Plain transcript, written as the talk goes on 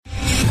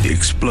The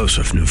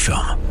explosive new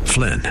film,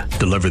 Flynn,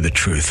 deliver the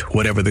truth,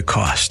 whatever the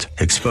cost,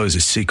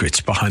 exposes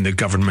secrets behind the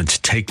government's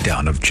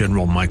takedown of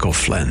General Michael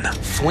Flynn.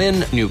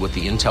 Flynn knew what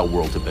the intel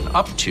world had been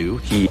up to.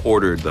 He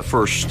ordered the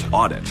first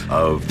audit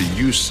of the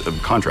use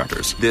of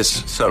contractors.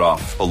 This set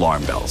off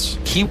alarm bells.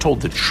 He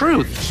told the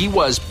truth. He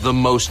was the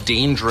most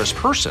dangerous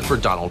person for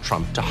Donald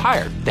Trump to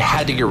hire. They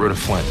had to get rid of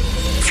Flynn.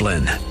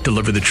 Flynn,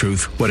 deliver the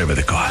truth, whatever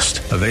the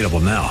cost. Available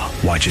now.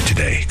 Watch it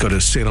today. Go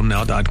to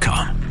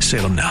salemnow.com.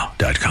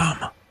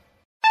 salemnow.com.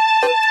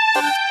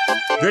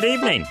 Good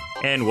evening,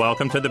 and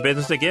welcome to the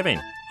Business of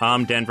Giving.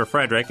 I'm Denver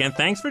Frederick, and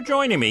thanks for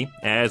joining me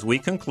as we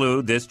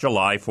conclude this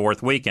July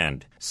 4th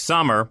weekend.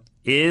 Summer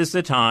is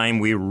the time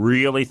we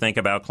really think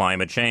about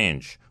climate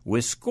change,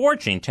 with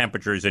scorching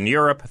temperatures in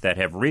Europe that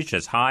have reached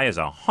as high as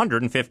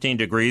 115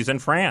 degrees in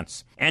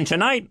France. And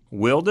tonight,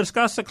 we'll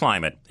discuss the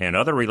climate and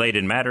other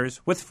related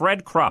matters with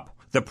Fred Krupp,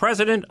 the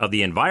president of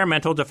the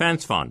Environmental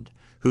Defense Fund,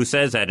 who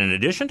says that in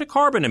addition to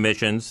carbon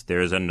emissions,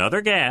 there's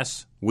another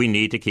gas we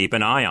need to keep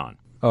an eye on.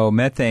 Oh,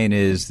 methane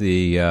is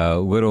the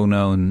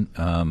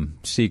little-known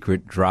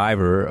secret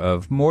driver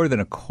of more than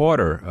a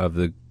quarter of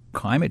the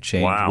climate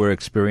change we're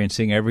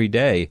experiencing every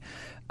day.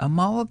 A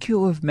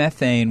molecule of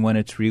methane, when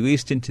it's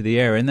released into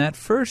the air, in that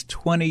first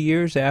 20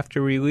 years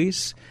after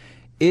release,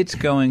 it's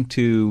going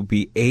to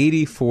be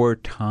 84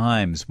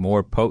 times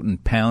more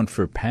potent pound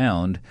for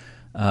pound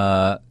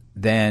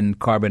than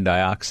carbon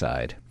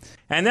dioxide.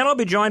 And then I'll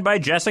be joined by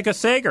Jessica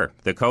Sager,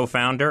 the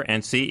co-founder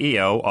and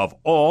CEO of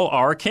All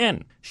Our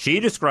Kin.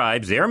 She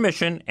describes their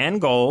mission and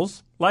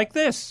goals like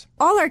this.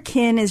 All Our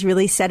Kin is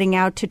really setting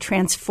out to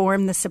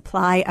transform the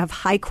supply of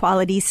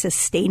high-quality,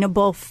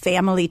 sustainable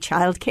family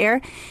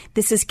childcare.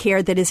 This is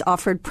care that is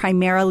offered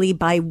primarily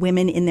by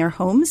women in their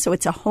homes. So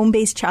it's a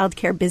home-based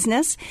childcare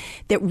business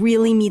that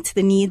really meets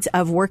the needs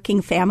of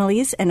working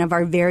families and of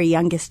our very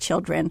youngest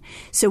children.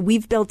 So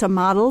we've built a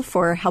model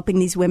for helping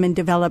these women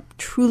develop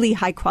truly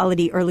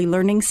high-quality early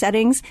learning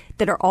settings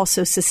that are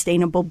also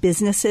sustainable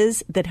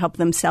businesses that help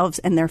themselves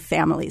and their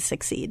families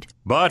succeed.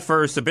 But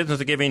first, the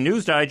Business of Giving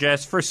News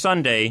Digest for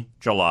Sunday,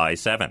 July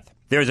 7th.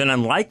 There's an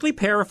unlikely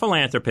pair of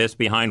philanthropists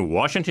behind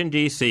Washington,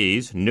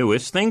 D.C.'s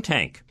newest think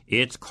tank.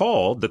 It's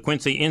called the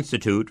Quincy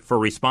Institute for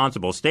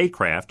Responsible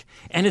Statecraft,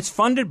 and it's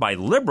funded by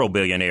liberal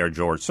billionaire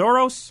George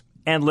Soros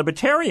and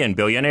libertarian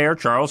billionaire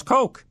Charles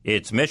Koch.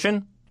 Its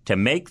mission? To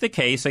make the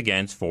case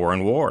against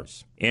foreign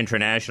wars.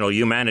 International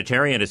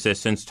humanitarian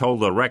assistance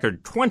totaled a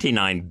record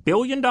 $29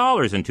 billion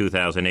in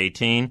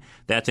 2018.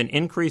 That's an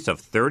increase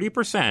of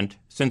 30%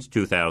 since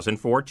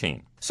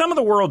 2014. Some of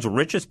the world's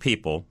richest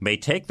people may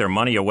take their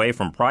money away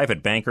from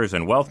private bankers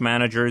and wealth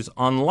managers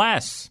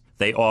unless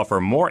they offer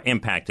more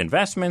impact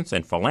investments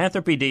and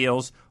philanthropy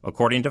deals,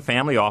 according to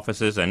family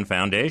offices and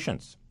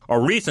foundations. A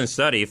recent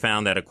study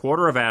found that a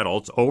quarter of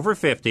adults over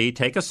 50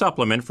 take a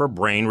supplement for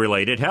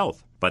brain-related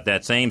health. But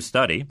that same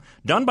study,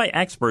 done by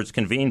experts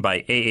convened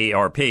by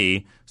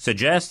AARP,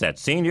 suggests that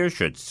seniors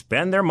should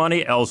spend their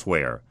money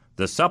elsewhere.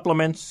 The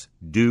supplements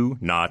do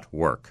not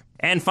work.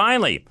 And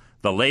finally,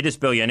 the latest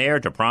billionaire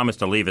to promise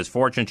to leave his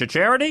fortune to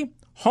charity?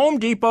 Home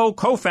Depot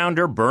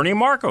co-founder Bernie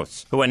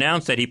Marcos, who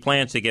announced that he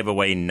plans to give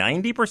away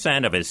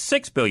 90% of his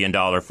 $6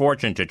 billion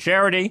fortune to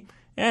charity,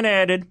 and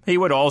added he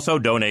would also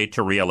donate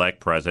to re-elect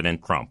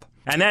President Trump.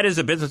 And that is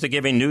the Business of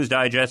Giving News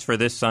Digest for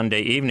this Sunday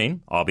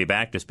evening. I'll be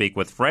back to speak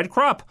with Fred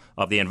Krupp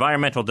of the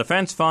Environmental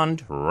Defense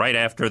Fund right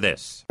after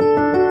this.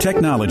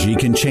 Technology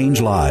can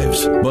change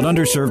lives, but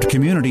underserved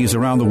communities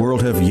around the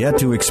world have yet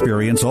to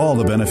experience all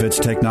the benefits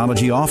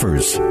technology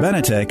offers.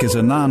 Benetech is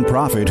a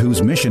nonprofit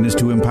whose mission is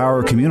to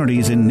empower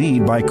communities in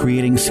need by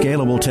creating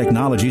scalable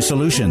technology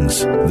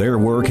solutions. Their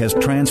work has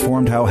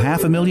transformed how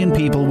 500,000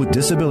 people with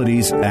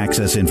disabilities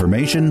access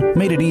information,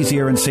 made it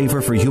easier and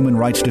safer for human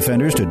rights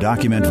defenders to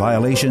document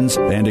violations,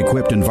 and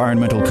equipped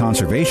environmental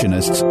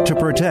conservationists to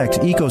protect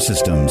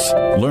ecosystems.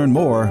 Learn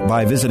more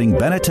by visiting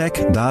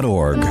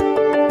benetech.org.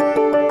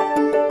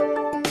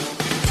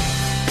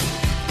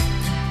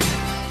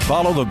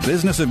 Follow the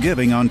Business of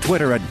Giving on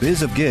Twitter at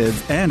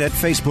BizOfGive and at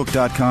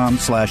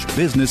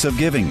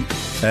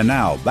Facebook.com/BusinessOfGiving. And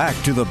now back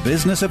to the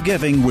Business of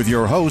Giving with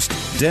your host,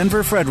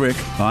 Denver Frederick,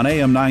 on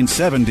AM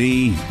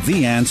 970,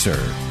 The Answer.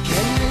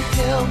 Can you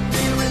help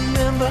me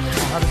remember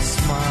how to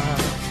smile?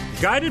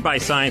 Guided by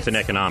science and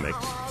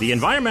economics, the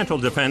Environmental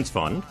Defense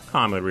Fund,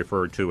 commonly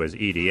referred to as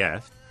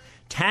EDF,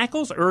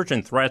 tackles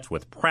urgent threats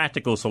with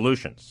practical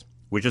solutions,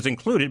 which has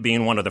included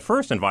being one of the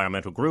first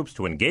environmental groups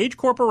to engage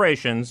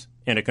corporations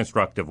in a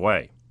constructive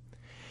way.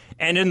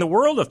 And in the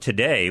world of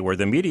today, where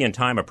the median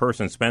time a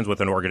person spends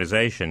with an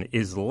organization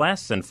is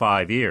less than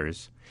 5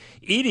 years,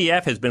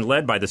 EDF has been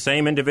led by the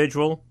same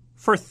individual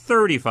for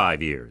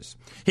 35 years.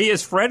 He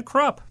is Fred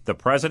Krupp, the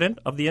president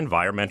of the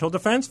Environmental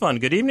Defense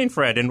Fund. Good evening,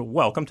 Fred, and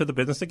welcome to the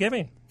Business of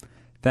Giving.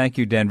 Thank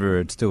you, Denver.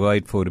 It's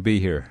delightful to be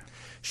here.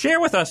 Share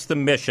with us the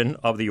mission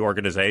of the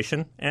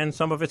organization and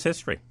some of its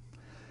history.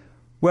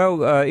 Well,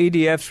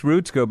 EDF's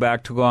roots go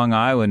back to Long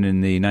Island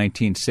in the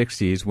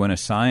 1960s when a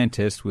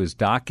scientist was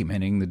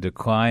documenting the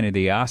decline of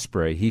the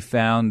osprey. He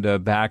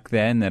found back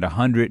then that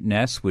 100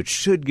 nests, which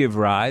should give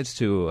rise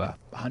to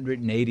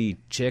 180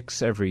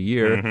 chicks every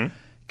year,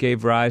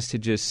 gave rise to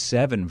just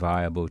 7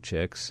 viable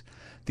chicks.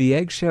 The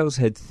eggshells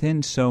had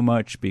thinned so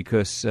much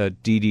because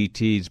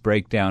DDT's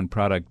breakdown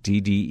product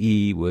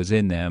DDE was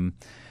in them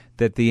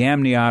that the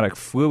amniotic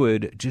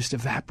fluid just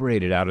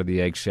evaporated out of the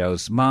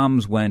eggshells.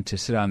 Moms went to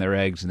sit on their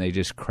eggs and they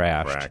just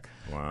cracked.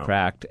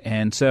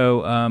 And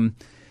so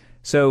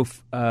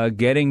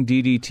getting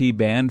DDT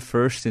banned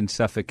first in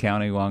Suffolk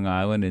County, Long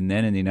Island, and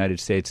then in the United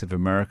States of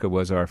America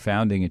was our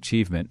founding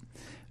achievement.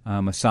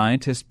 A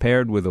scientist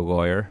paired with a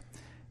lawyer.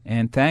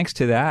 And thanks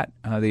to that,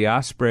 the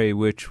osprey,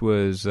 which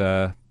was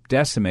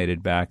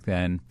decimated back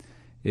then,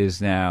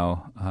 is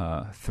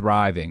now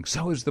thriving.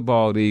 So is the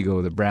bald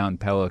eagle, the brown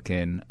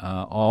pelican,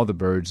 all the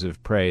birds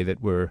of prey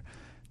that were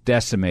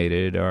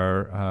decimated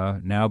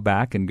are now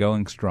back and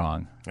going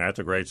strong. That's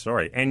a great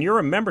story. And you're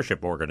a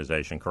membership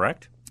organization,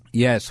 correct?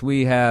 Yes,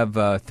 we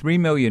have 3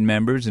 million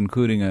members,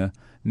 including 1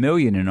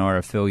 million in our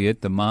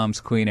affiliate, the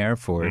Moms Clean Air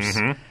Force.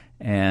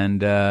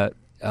 And a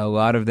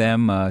lot of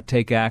them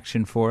take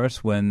action for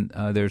us when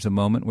there's a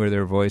moment where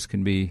their voice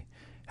can be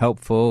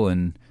helpful,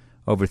 and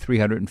over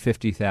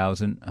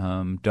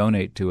 350,000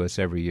 donate to us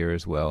every year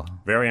as well.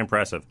 Very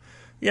impressive.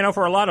 You know,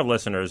 for a lot of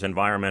listeners,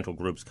 environmental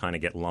groups kind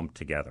of get lumped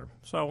together.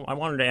 So I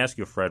wanted to ask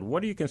you, Fred,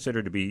 what do you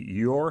consider to be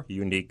your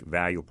unique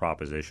value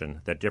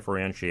proposition that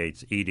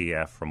differentiates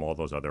EDF from all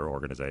those other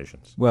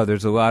organizations? Well,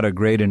 there's a lot of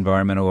great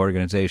environmental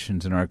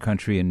organizations in our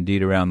country,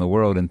 indeed around the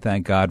world, and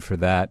thank God for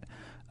that.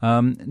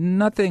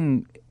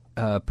 Nothing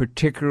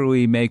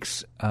particularly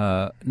makes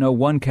no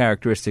one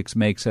characteristics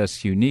makes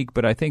us unique,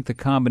 but I think the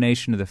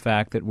combination of the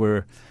fact that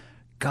we're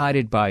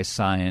guided by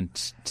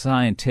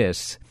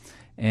scientists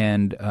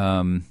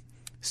and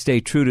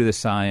stay true to the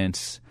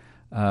science.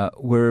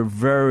 We're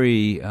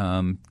very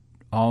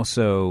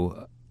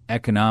also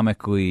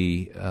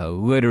economically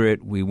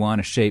literate. We want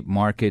to shape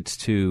markets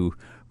to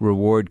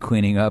reward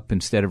cleaning up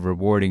instead of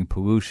rewarding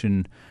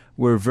pollution.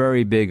 We're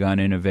very big on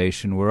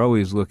innovation. We're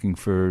always looking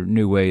for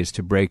new ways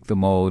to break the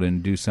mold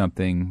and do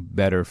something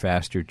better,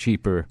 faster,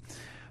 cheaper.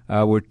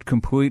 We're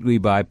completely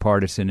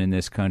bipartisan in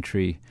this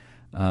country,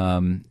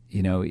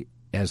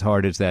 as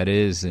hard as that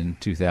is in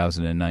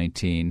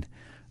 2019.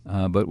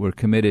 But we're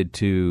committed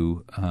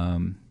to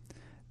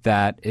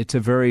that. It's a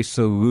very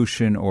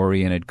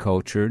solution-oriented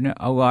culture. Now,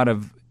 a lot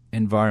of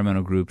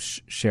environmental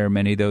groups share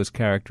many of those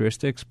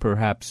characteristics.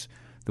 Perhaps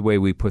the way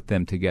we put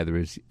them together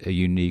is a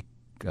unique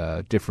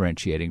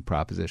differentiating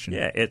proposition.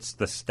 Yeah, it's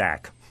the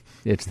stack.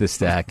 It's the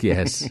stack,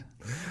 yes.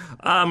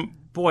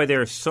 Boy,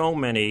 there are so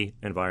many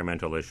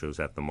environmental issues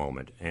at the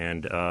moment,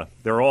 and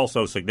they're all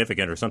so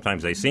significant, or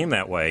sometimes they seem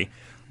that way.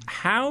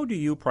 How do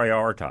you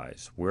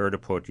prioritize where to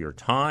put your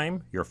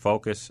time, your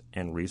focus,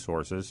 and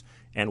resources,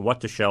 and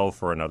what to shelve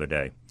for another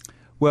day?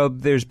 Well,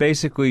 there's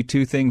basically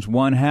 2 things.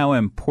 1, how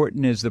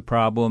important is the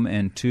problem?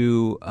 And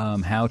 2,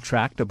 how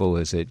tractable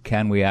is it?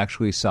 Can we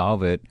actually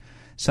solve it?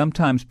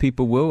 Sometimes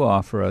people will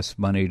offer us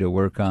money to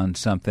work on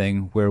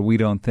something where we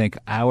don't think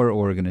our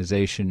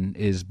organization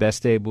is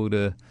best able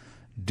to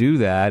do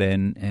that,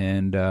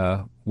 and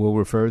we'll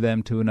refer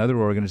them to another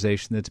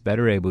organization that's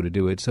better able to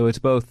do it. So it's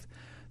both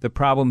the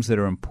problems that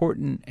are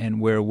important and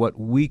where what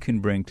we can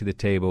bring to the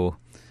table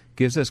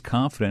gives us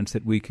confidence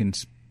that we can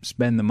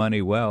spend the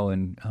money well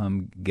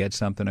and get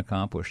something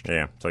accomplished.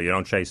 Yeah, so you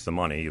don't chase the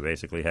money. You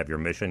basically have your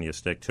mission, you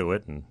stick to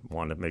it, and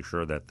want to make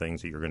sure that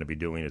things that you're going to be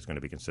doing is going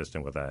to be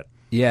consistent with that.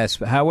 Yes.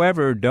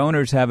 However,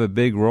 donors have a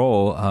big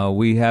role.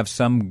 We have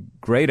some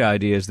great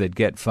ideas that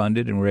get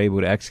funded, and we're able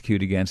to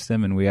execute against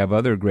them, and we have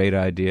other great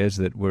ideas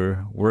that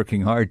we're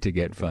working hard to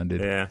get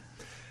funded. Yeah.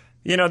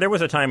 You know, there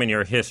was a time in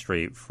your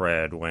history,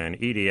 Fred, when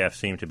EDF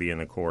seemed to be in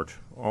the court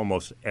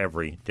almost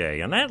every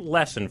day, and that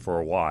lessened for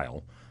a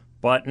while.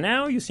 But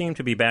now you seem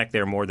to be back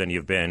there more than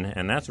you've been,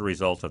 and that's a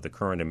result of the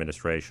current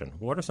administration.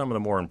 What are some of the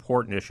more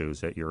important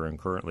issues that you're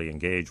currently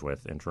engaged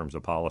with in terms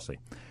of policy?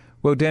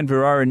 Well,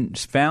 Denver, our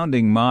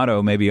founding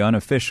motto, maybe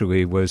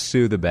unofficially, was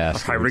 "Sue the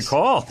Bastards." I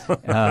recall.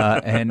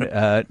 And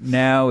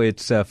now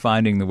it's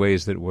finding the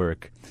ways that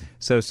work.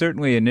 So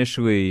certainly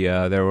initially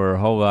there were a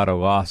whole lot of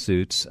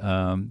lawsuits.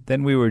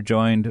 Then we were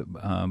joined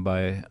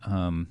by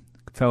a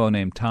fellow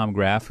named Tom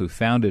Graff, who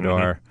founded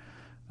our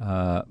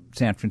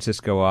San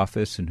Francisco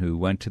office and who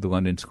went to the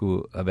London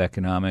School of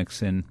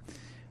Economics. And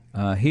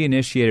he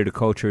initiated a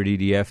culture at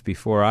EDF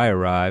before I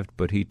arrived,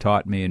 but he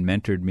taught me and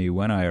mentored me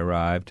when I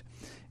arrived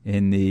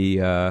in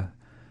the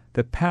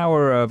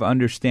power of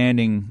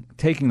understanding,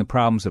 taking the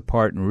problems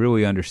apart and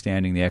really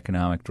understanding the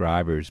economic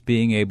drivers,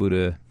 being able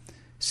to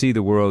see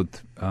the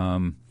world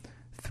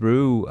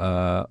through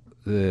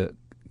the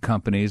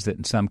companies that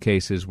in some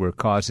cases were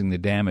causing the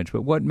damage.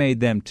 But what made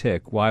them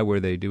tick? Why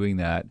were they doing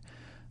that?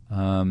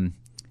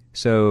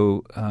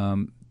 So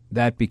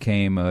that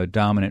became a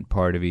dominant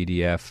part of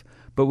EDF.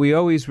 But we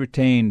always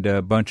retained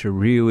a bunch of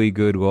really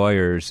good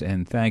lawyers,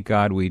 and thank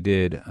God we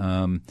did.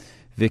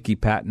 Vicki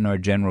Patton, our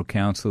general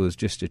counsel, is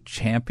just a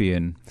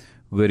champion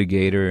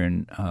litigator,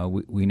 and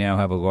we now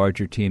have a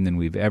larger team than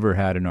we've ever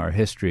had in our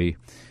history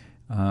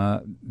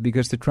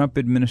because the Trump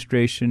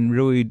administration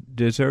really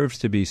deserves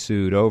to be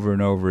sued over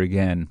and over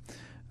again.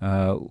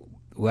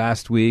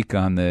 Last week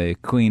on the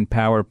Clean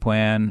Power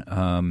Plan,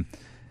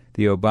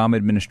 the Obama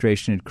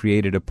administration had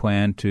created a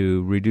plan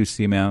to reduce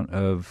the amount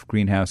of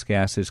greenhouse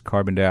gases,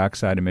 carbon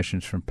dioxide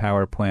emissions from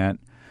power plant.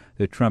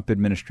 The Trump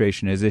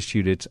administration has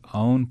issued its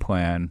own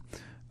plan,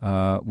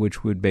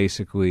 which would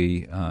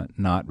basically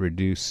not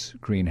reduce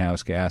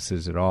greenhouse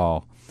gases at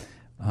all.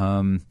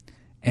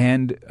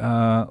 And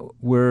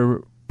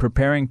we're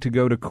preparing to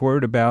go to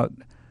court about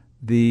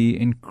the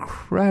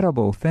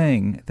incredible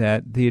thing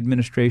that the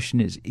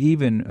administration is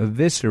even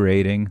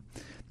eviscerating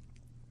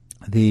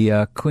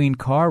the clean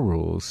car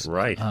rules.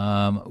 Right.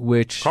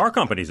 Which car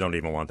companies don't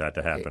even want that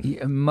to happen.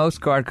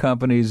 Most car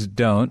companies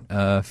don't.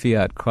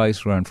 Fiat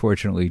Chrysler,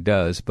 unfortunately,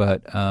 does.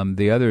 But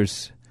the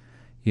others,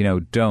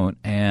 don't.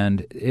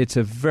 And it's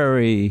a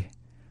very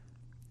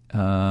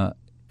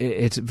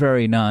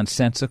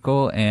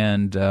nonsensical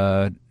and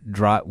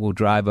will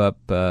drive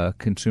up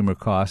consumer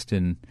cost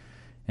and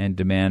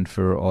demand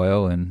for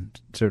oil,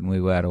 and certainly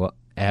will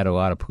add a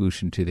lot of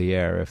pollution to the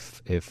air.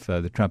 If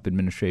the Trump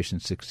administration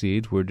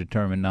succeeds, we're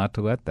determined not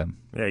to let them.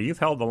 Yeah, you've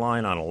held the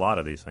line on a lot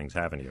of these things,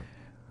 haven't you?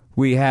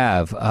 We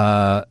have,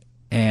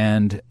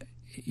 and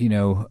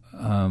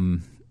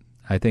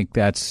I think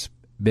that's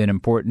been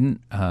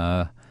important.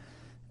 But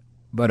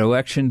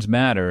elections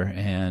matter,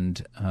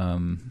 and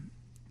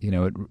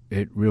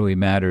it really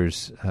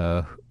matters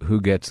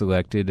who gets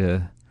elected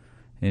in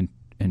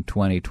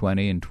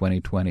 2020 and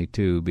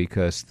 2022,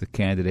 because the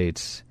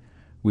candidates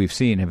we've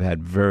seen have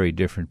had very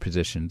different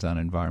positions on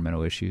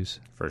environmental issues.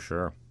 For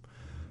sure.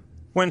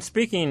 When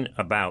speaking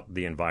about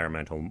the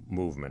environmental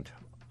movement,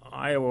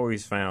 I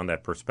always found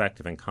that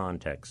perspective and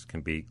context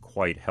can be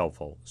quite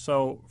helpful.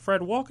 So,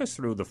 Fred, walk us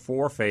through the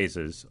 4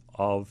 phases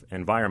of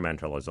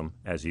environmentalism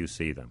as you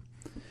see them.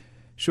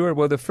 Sure.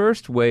 Well, the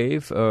first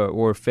wave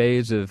or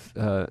phase of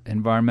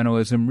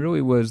environmentalism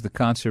really was the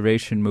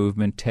conservation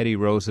movement, Teddy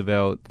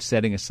Roosevelt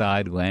setting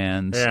aside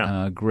lands,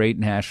 great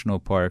national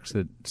parks,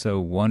 that so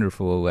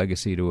wonderful a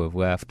legacy to have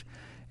left.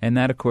 And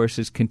that, of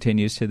course,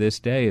 continues to this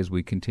day as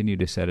we continue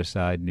to set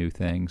aside new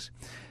things.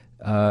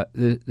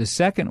 The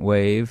second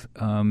wave,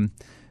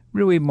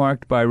 really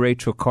marked by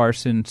Rachel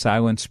Carson,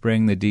 Silent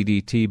Spring, the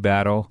DDT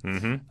battle,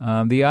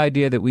 the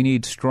idea that we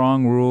need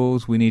strong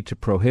rules, we need to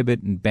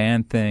prohibit and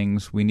ban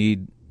things, we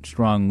need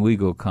strong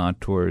legal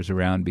contours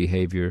around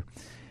behavior.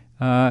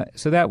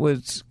 So that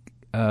was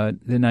the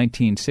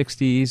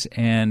 1960s,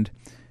 and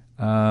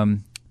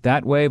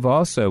that wave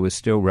also is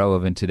still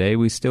relevant today.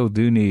 We still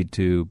do need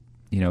to,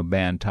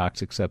 ban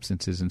toxic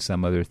substances and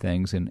some other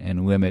things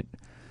and limit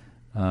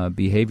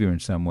behavior in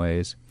some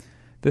ways.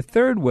 The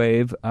third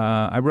wave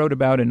I wrote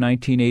about in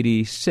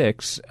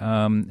 1986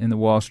 in the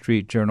Wall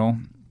Street Journal,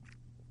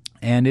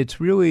 and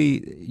it's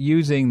really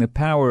using the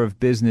power of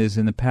business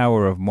and the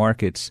power of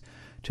markets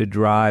to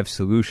drive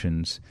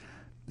solutions.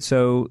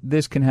 So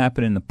this can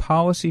happen in the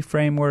policy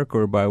framework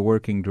or by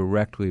working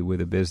directly with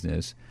a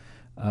business.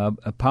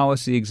 A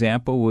policy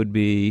example would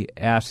be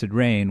acid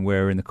rain,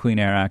 where in the Clean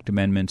Air Act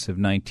amendments of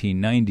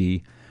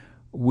 1990,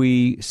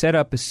 we set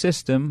up a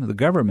system, the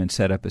government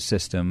set up a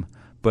system,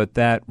 but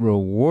that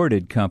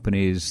rewarded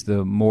companies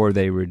the more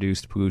they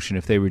reduced pollution.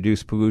 If they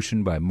reduced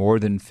pollution by more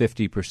than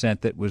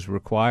 50% that was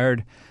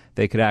required,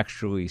 they could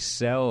actually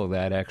sell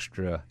that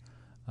extra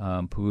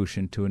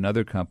pollution to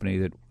another company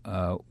that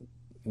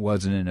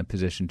wasn't in a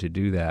position to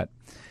do that.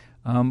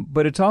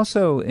 But it's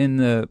also in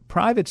the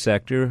private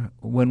sector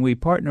when we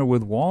partner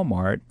with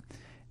Walmart,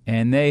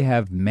 and they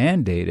have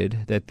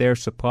mandated that their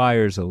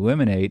suppliers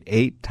eliminate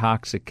 8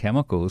 toxic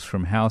chemicals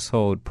from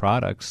household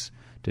products,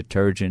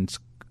 detergents,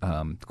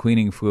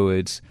 cleaning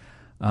fluids.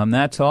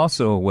 That's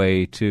also a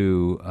way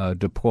to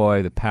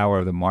deploy the power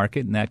of the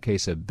market, in that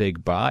case a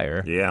big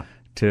buyer,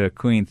 to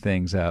clean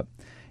things up.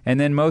 And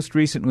then most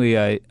recently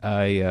I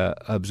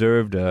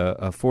observed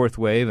a fourth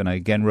wave, and I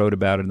again wrote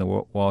about it in the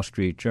Wall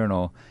Street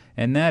Journal,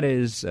 and that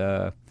is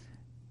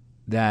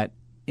that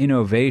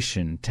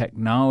innovation,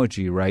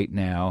 technology right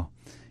now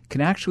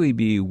can actually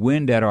be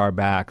wind at our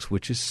backs,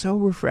 which is so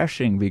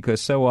refreshing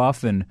because so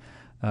often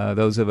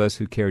those of us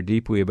who care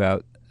deeply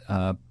about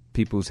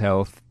people's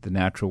health, the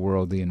natural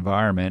world, the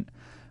environment,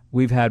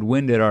 we've had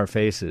wind at our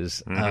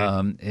faces.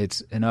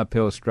 It's an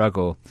uphill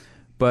struggle.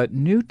 But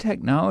new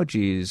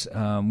technologies,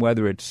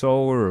 whether it's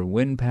solar or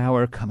wind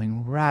power,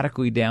 coming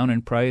radically down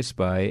in price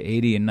by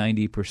 80 and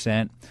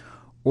 90%,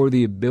 or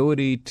the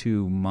ability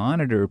to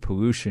monitor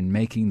pollution,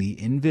 making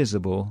the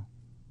invisible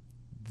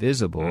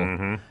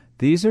visible,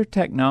 these are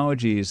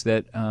technologies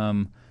that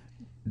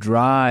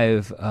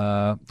drive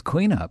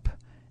cleanup.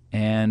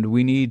 And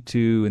we need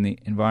to, in the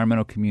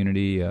environmental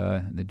community,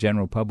 the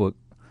general public,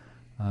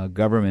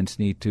 governments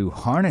need to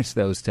harness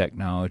those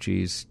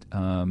technologies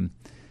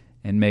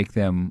and make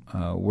them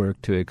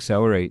work to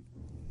accelerate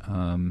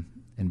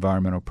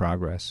environmental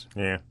progress.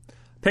 Yeah.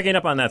 Picking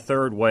up on that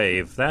third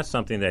wave, that's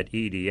something that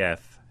EDF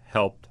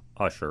helped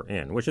usher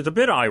in, which is a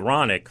bit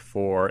ironic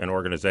for an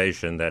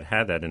organization that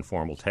had that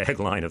informal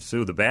tagline of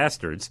 "Sue the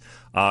Bastards."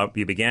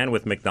 You began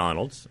with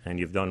McDonald's, and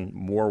you've done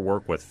more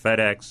work with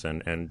FedEx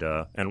and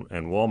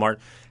Walmart.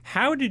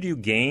 How did you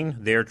gain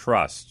their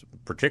trust,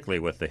 particularly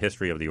with the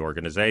history of the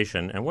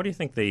organization? And what do you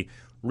think the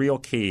real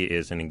key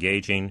is in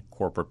engaging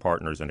corporate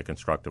partners in a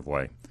constructive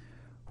way?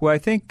 Well, I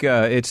think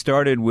it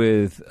started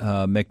with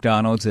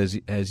McDonald's,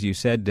 as you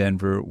said,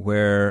 Denver,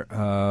 where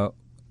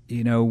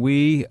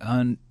we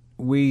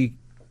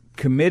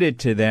committed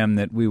to them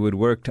that we would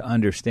work to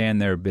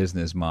understand their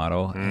business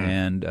model,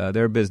 and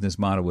their business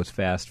model was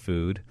fast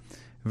food.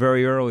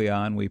 Very early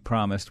on, we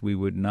promised we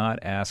would not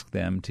ask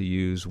them to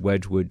use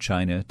Wedgwood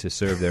china to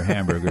serve their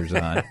hamburgers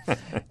on.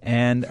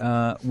 And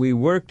we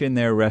worked in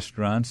their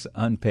restaurants,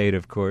 unpaid,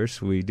 of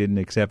course. We didn't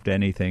accept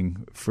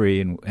anything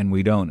free, and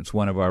we don't. It's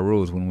one of our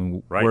rules. When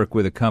we work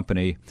with a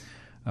company,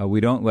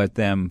 we don't let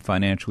them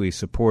financially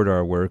support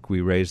our work.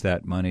 We raise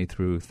that money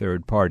through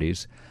third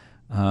parties.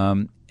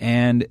 I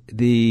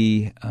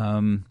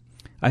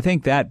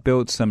think that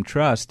built some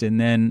trust. And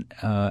then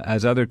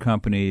as other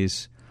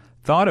companies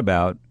thought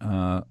about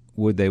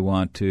would they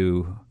want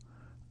to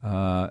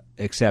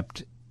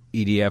accept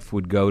EDF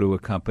would go to a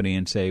company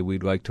and say,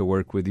 we'd like to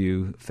work with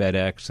you,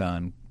 FedEx,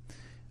 on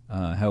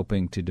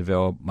helping to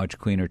develop much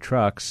cleaner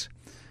trucks.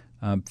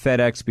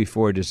 FedEx,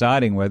 before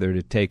deciding whether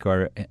to take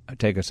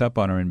us up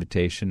on our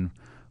invitation,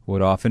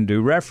 would often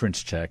do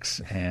reference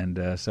checks.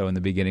 And so in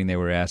the beginning they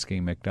were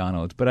asking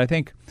McDonald's. But I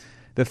think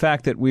the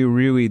fact that we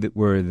really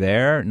were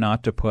there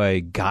not to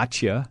play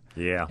gotcha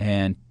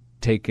and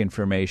take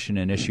information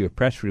and issue a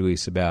press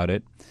release about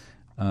it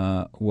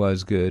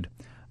was good.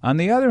 On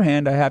the other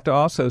hand, I have to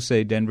also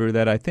say, Denver,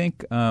 that I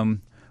think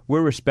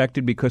we're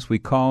respected because we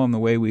call them the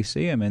way we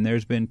see them. And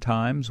there's been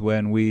times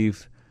when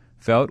we've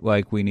felt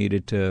like we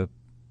needed to,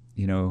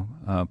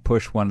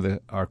 push one of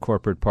our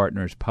corporate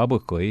partners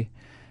publicly.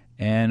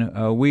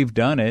 And we've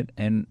done it,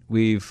 and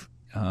we've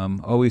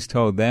always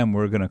told them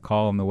we're going to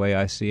call them the way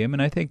I see them.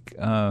 And I think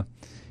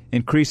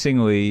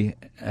increasingly,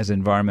 as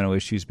environmental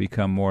issues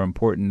become more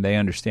important, they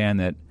understand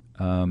that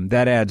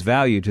that adds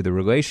value to the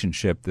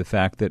relationship, the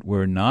fact that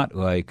we're not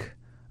like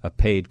a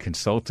paid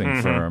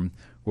consulting firm.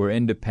 We're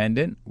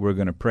independent. We're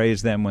going to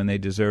praise them when they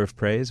deserve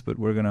praise, but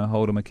we're going to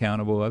hold them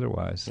accountable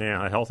otherwise.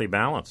 Yeah, a healthy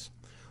balance.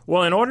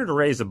 Well, in order to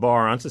raise the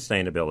bar on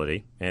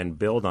sustainability and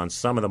build on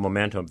some of the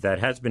momentum that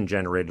has been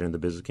generated in the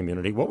business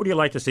community, what would you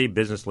like to see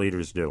business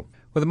leaders do?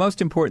 Well, the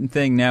most important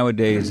thing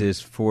nowadays is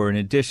for, in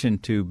addition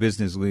to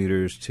business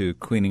leaders to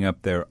cleaning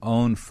up their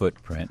own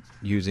footprint,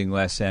 using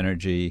less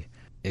energy,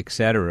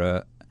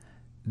 etc.,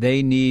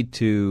 they need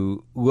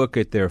to look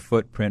at their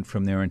footprint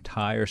from their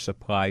entire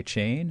supply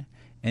chain,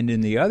 and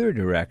in the other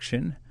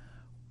direction,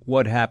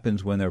 what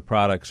happens when their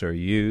products are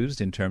used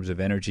in terms of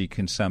energy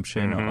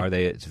consumption.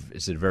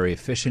 Is it very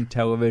efficient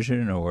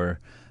television or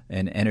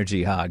an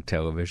energy hog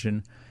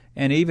television?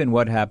 And even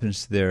what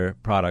happens to their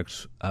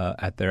products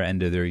at their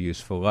end of their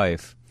useful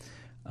life.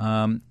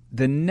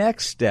 The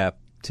next step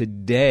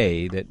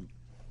today that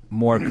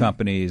more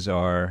companies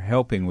are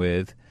helping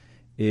with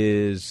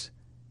is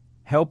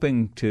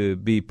helping to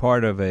be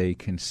part of a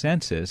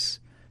consensus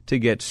to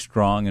get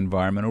strong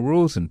environmental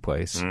rules in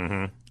place.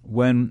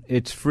 When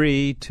it's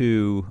free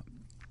to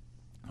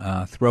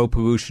throw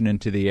pollution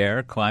into the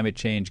air, climate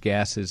change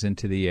gases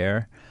into the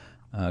air,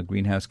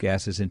 greenhouse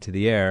gases into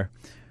the air,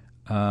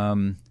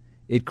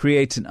 it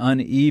creates an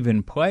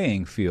uneven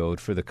playing field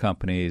for the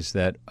companies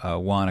that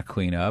want to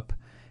clean up.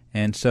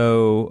 And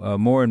so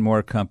more and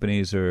more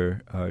companies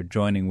are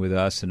joining with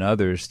us and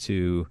others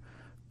to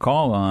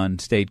call on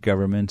state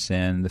governments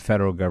and the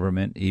federal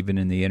government, even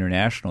in the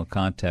international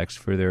context,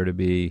 for there to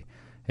be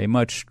a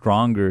much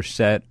stronger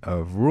set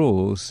of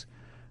rules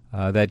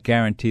that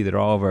guarantee that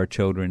all of our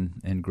children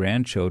and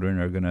grandchildren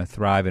are going to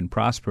thrive and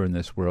prosper in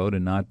this world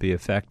and not be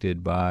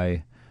affected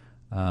by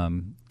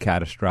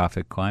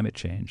catastrophic climate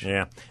change.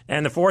 Yeah.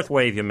 And the fourth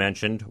wave you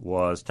mentioned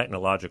was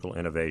technological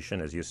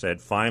innovation, as you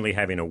said, finally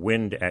having a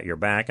wind at your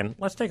back. And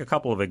let's take a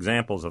couple of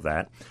examples of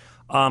that,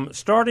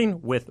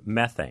 starting with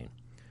methane.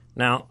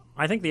 Now,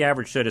 I think the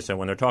average citizen,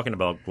 when they're talking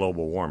about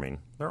global warming,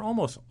 they're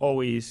almost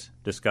always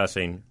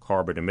discussing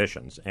carbon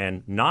emissions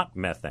and not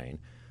methane.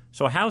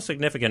 So how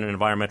significant an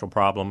environmental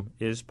problem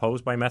is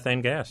posed by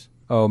methane gas?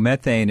 Oh,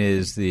 methane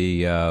is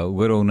the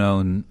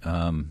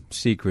little-known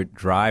secret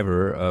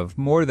driver of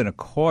more than a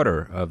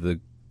quarter of the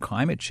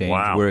climate change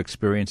we're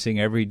experiencing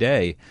every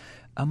day.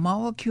 A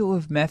molecule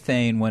of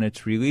methane, when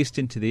it's released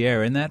into the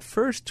air, in that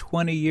first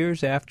 20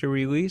 years after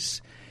release,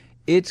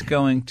 it's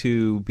going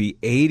to be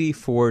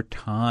 84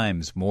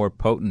 times more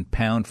potent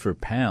pound for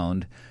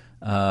pound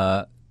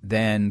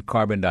than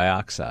carbon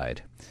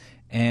dioxide.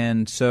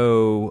 And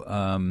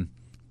so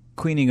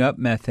cleaning up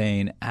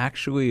methane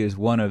actually is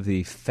one of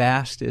the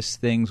fastest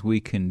things we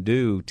can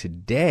do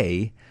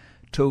today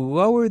to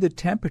lower the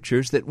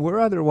temperatures that we're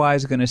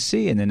otherwise going to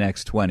see in the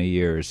next 20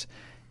 years.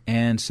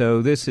 And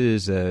so this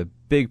is a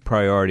big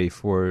priority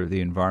for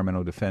the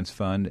Environmental Defense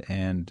Fund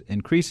and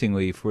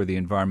increasingly for the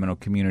environmental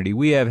community.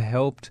 We have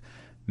helped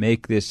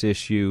make this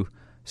issue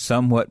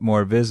somewhat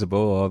more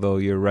visible, although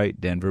you're right,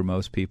 Denver,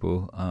 most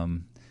people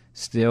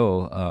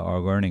still are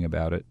learning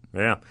about it.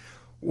 Yeah.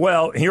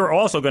 Well, you're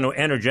also going to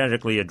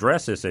energetically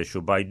address this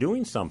issue by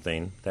doing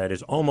something that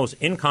is almost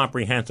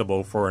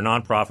incomprehensible for a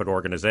nonprofit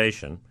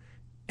organization,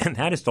 and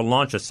that is to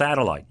launch a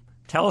satellite.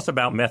 Tell us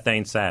about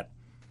MethaneSat.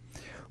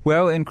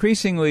 Well,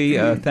 increasingly,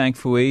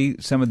 thankfully,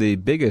 some of the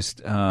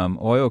biggest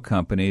oil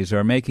companies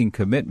are making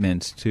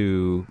commitments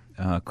to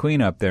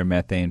clean up their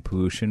methane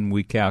pollution.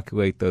 We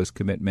calculate those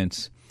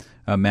commitments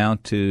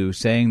amount to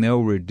saying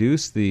they'll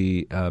reduce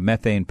the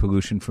methane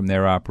pollution from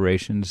their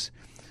operations,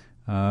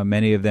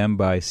 many of them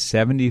by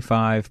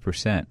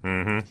 75%.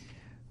 Mm-hmm.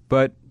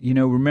 But,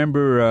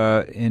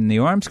 remember in the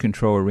arms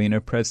control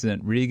arena,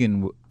 President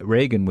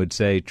Reagan would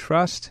say,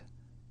 trust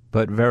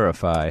but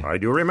verify. I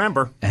do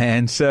remember.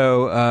 And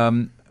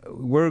so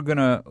we're going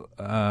to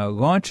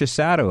launch a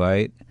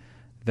satellite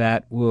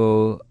that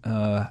will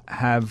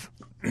have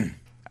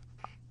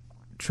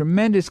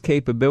tremendous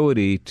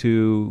capability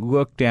to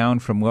look down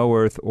from low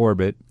Earth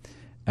orbit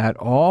at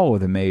all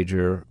of the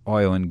major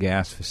oil and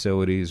gas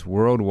facilities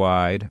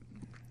worldwide,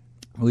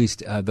 at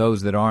least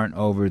those that aren't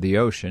over the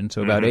ocean.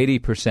 So about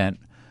 80%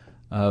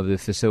 of the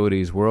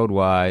facilities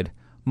worldwide,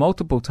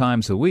 multiple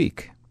times a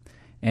week,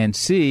 and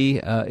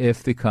see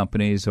if the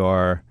companies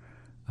are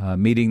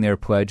meeting their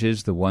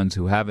pledges. The ones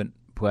who haven't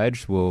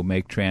pledged will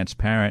make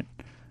transparent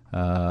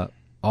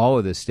all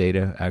of this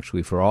data.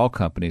 Actually, for all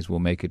companies, will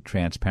make it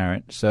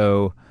transparent.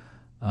 So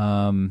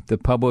the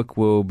public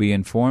will be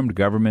informed,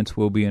 governments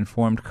will be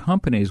informed,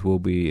 companies will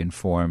be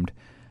informed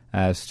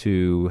as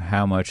to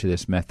how much of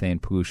this methane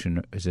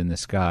pollution is in the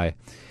sky.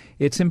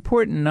 It's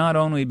important not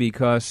only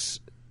because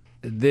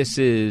this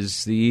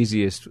is the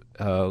easiest,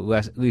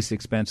 least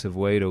expensive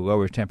way to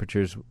lower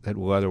temperatures that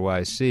we'll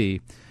otherwise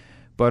see,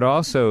 but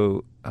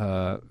also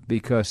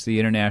because the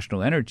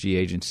International Energy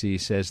Agency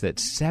says that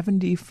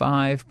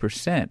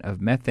 75%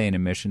 of methane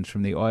emissions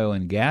from the oil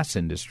and gas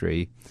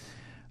industry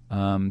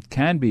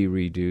can be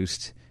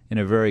reduced in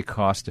a very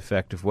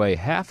cost-effective way,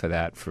 half of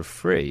that for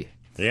free.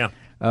 Yeah.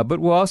 But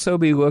we'll also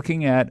be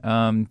looking at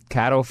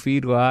cattle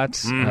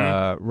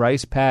feedlots,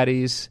 rice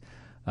paddies,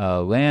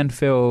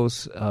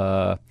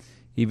 landfills,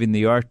 even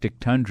the Arctic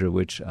tundra,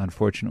 which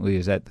unfortunately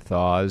is at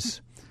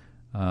thaws,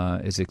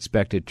 is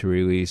expected to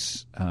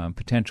release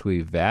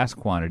potentially vast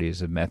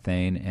quantities of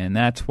methane. And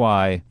that's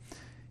why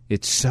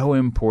it's so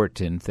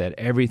important that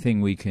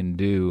everything we can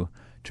do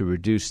to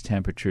reduce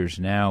temperatures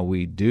now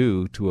we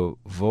do to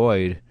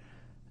avoid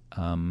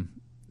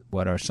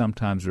what are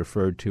sometimes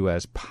referred to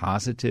as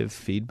positive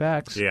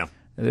feedbacks. Yeah.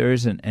 There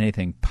isn't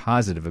anything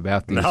positive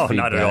about these feedbacks. No,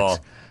 not at all.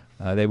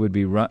 They would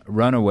be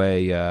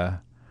runaway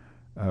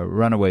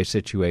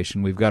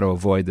situation. We've got to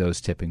avoid those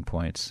tipping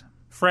points.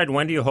 Fred,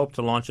 when do you hope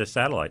to launch a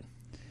satellite?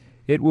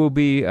 It will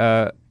be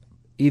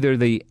either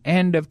the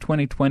end of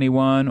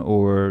 2021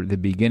 or the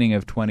beginning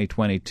of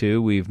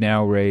 2022. We've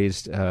now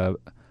raised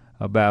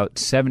about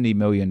 $70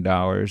 million.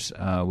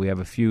 We have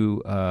a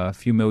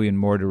few million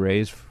more to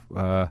raise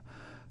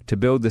to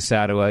build the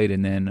satellite,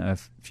 and then a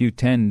few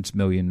tens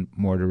million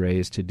more to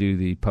raise to do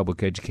the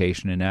public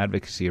education and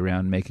advocacy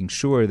around making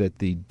sure that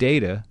the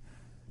data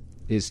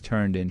is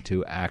turned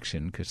into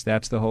action, because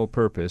that's the whole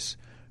purpose,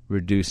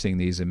 reducing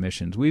these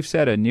emissions. We've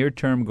set a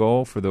near-term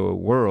goal for the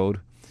world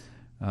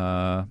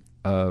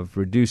of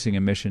reducing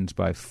emissions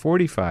by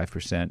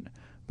 45%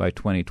 by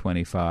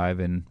 2025,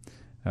 and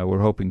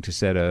we're hoping to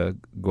set a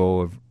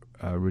goal of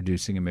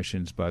reducing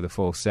emissions by the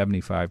full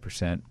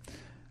 75%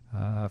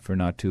 for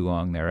not too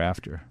long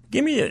thereafter.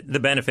 Give me the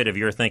benefit of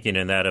your thinking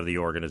and that of the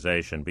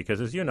organization,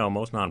 because as you know,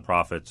 most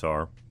nonprofits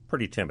are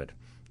pretty timid,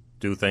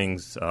 do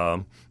things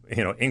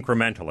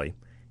incrementally.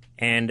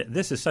 And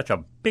this is such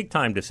a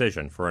big-time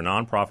decision for a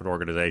nonprofit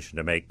organization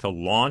to make, to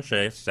launch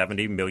a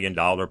 $70 million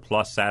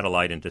plus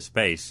satellite into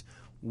space.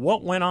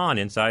 What went on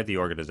inside the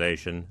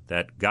organization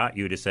that got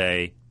you to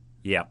say,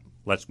 yeah,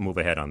 let's move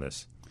ahead on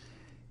this?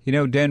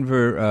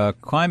 Denver,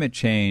 climate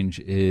change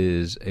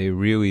is a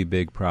really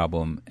big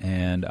problem,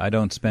 and I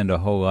don't spend a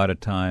whole lot of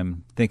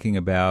time thinking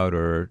about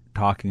or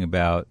talking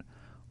about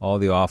all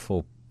the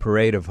awful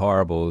parade of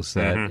horribles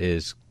that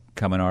is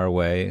coming our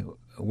way.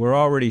 We're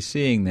already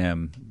seeing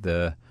them,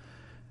 the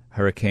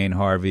Hurricane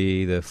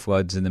Harvey, the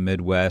floods in the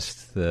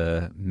Midwest,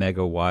 the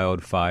mega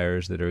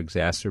wildfires that are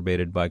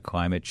exacerbated by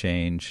climate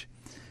change,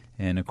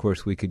 and of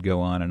course we could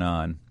go on and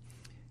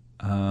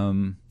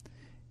on.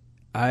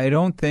 I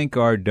don't think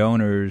our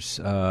donors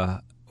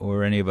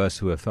or any of us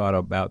who have thought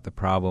about the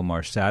problem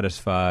are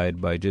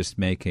satisfied by just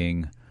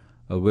making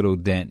a little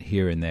dent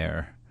here and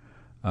there.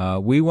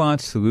 We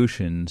want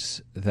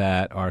solutions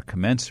that are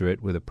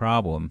commensurate with a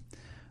problem.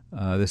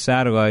 The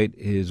satellite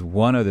is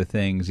one of the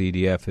things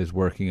EDF is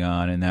working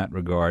on in that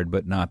regard,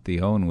 but not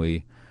the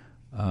only.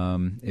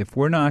 If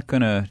we're not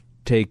going to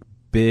take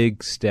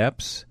big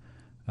steps,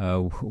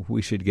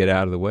 we should get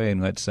out of the way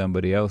and let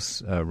somebody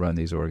else run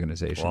these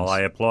organizations. Well,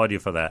 I applaud you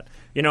for that.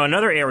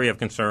 Another area of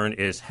concern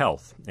is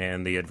health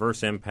and the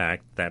adverse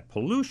impact that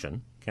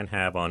pollution can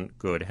have on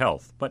good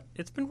health. But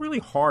it's been really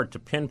hard to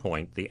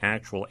pinpoint the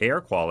actual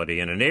air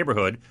quality in a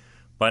neighborhood,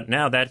 But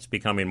now that's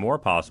becoming more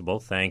possible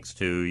thanks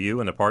to you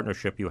and the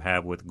partnership you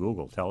have with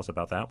Google. Tell us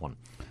about that one.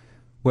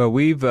 Well,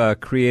 we've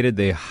created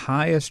the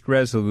highest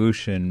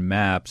resolution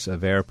maps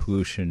of air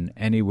pollution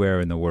anywhere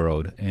in the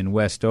world. In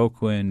West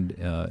Oakland,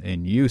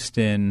 in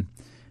Houston,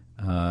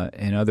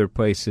 in other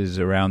places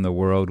around the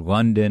world,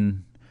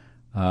 London.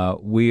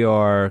 We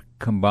are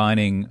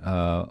combining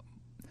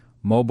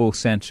mobile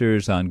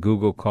sensors on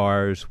Google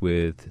cars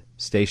with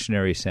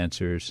stationary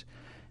sensors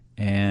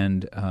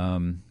and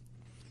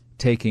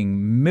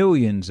taking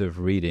millions of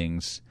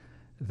readings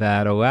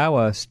that allow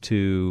us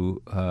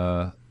to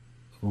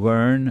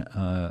learn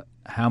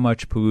how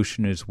much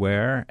pollution is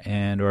where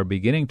and are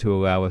beginning to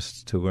allow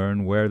us to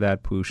learn where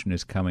that pollution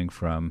is coming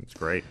from. It's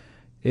great.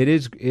 It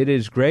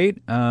is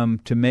great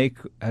to make,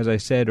 as I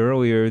said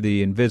earlier,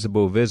 the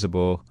invisible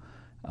visible.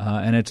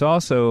 And it's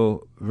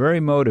also very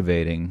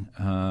motivating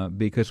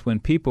because when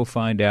people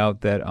find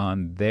out that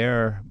on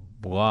their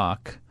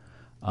block,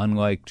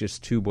 unlike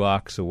just 2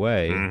 blocks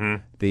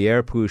away, the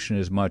air pollution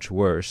is much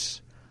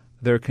worse,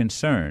 they're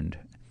concerned.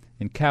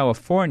 In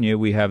California,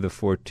 we have the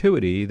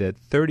fortuity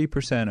that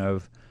 30%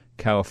 of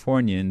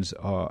Californians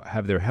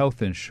have their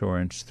health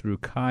insurance through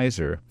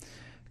Kaiser.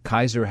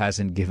 Kaiser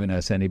hasn't given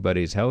us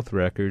anybody's health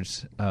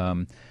records,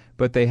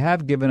 but they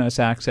have given us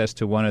access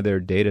to one of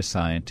their data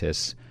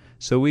scientists.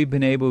 So we've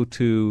been able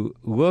to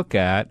look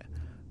at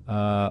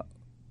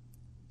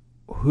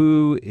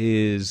who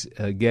is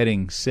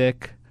getting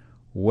sick,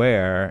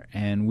 where,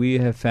 and we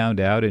have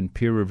found out in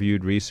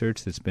peer-reviewed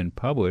research that's been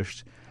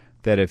published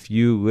that if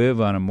you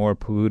live on a more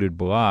polluted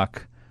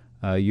block,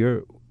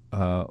 you're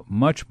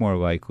much more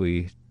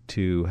likely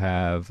to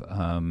have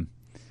a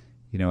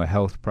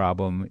health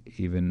problem,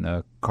 even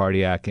a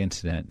cardiac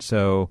incident.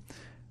 So,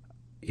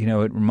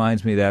 it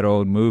reminds me of that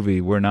old movie,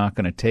 We're Not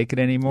Going to Take It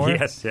Anymore.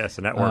 Yes,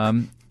 and that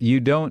works. You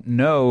don't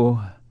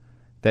know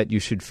that you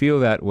should feel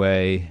that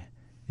way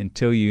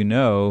until you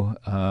know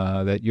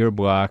that your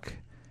block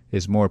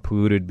is more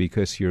polluted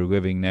because you're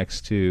living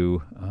next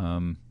to,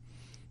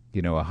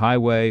 a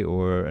highway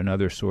or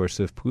another source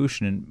of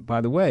pollution. And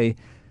by the way,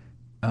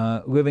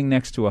 living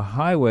next to a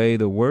highway,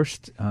 the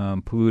worst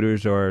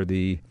polluters are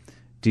the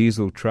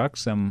diesel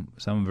trucks, some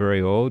very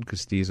old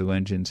because diesel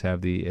engines have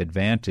the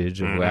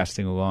advantage of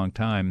lasting a long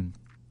time.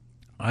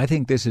 I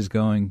think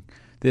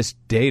this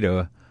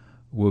data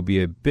will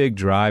be a big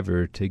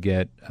driver to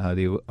get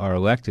our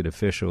elected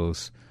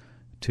officials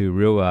to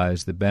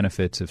realize the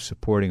benefits of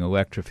supporting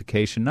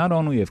electrification, not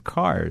only of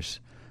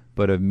cars,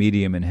 but of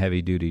medium and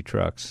heavy-duty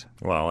trucks.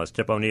 Well, as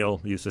Tip O'Neill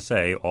used to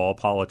say, all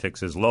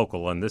politics is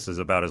local, and this is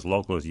about as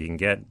local as you can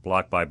get,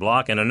 block by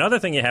block. And another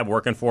thing you have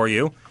working for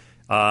you,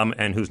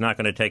 and who's not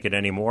going to take it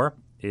anymore,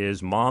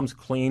 is Moms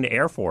Clean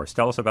Air Force.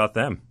 Tell us about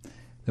them.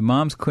 The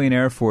Moms Clean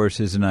Air Force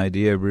is an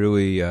idea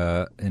really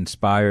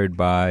inspired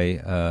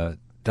by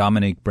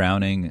Dominique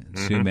Browning and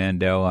Sue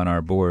Mandel on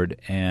our board.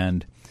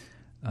 And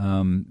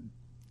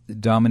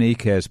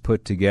Dominique has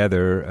put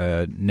together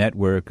a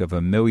network of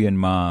 1 million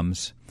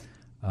moms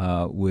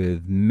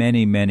with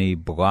many, many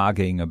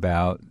blogging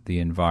about the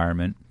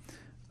environment.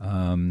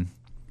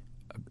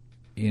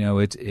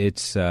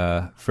 It's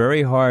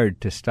very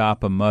hard to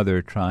stop a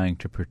mother trying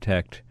to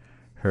protect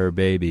her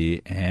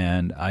baby,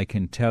 and I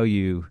can tell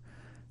you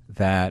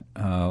that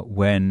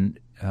when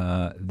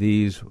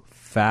these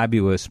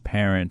fabulous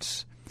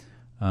parents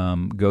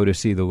go to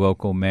see the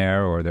local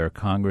mayor or their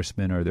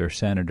congressman or their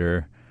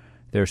senator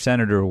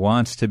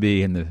wants to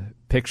be in the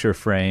picture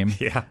frame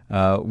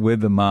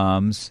with the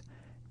moms.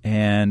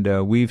 And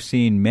we've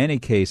seen many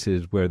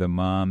cases where the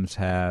moms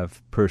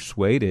have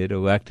persuaded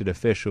elected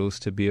officials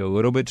to be a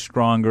little bit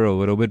stronger, a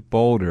little bit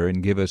bolder,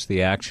 and give us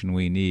the action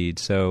we need.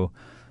 So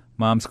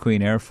Moms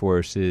Clean Air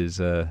Force is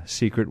a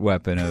secret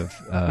weapon of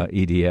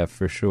EDF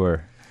for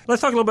sure.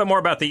 Let's talk a little bit more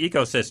about the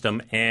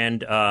ecosystem and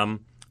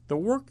the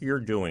work you're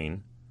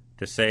doing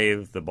to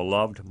save the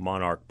beloved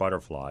monarch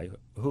butterfly,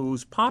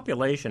 whose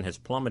population has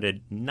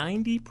plummeted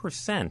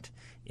 90%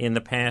 in the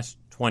past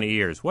 20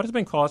 years. What has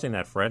been causing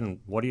that, Fred, and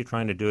what are you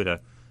trying to do to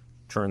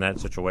turn that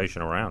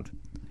situation around?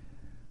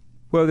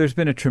 Well, there's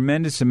been a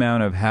tremendous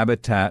amount of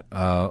habitat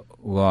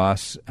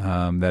loss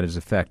that has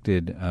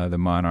affected the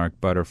monarch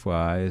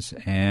butterflies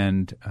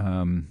and,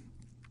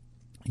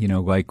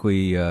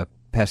 likely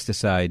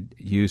pesticide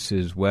use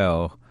as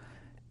well.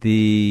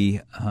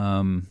 The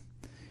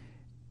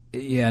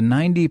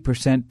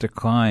 90%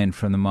 decline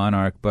from the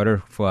monarch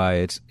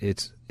butterfly,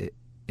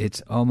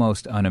 it's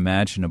almost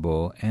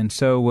unimaginable. And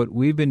so what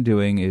we've been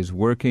doing is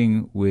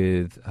working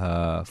with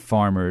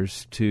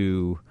farmers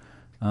to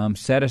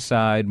set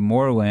aside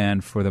more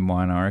land for the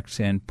monarchs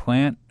and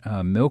plant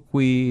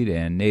milkweed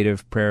and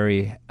native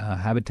prairie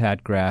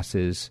habitat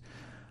grasses.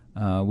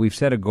 We've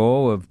set a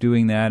goal of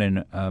doing that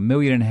in 1.5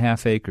 million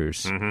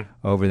acres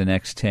over the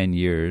next 10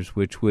 years,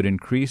 which would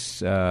increase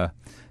the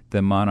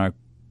monarch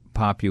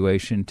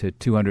population to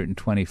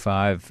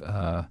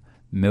 225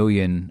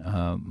 million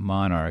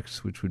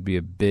monarchs, which would be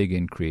a big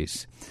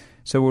increase.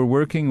 So we're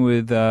working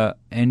with other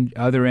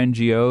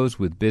NGOs,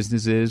 with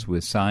businesses,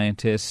 with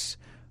scientists,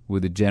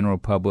 with the general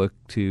public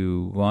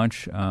to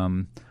launch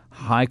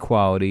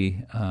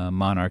high-quality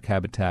monarch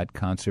habitat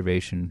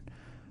conservation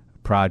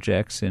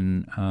projects,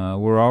 and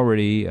we're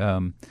already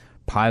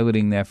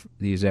piloting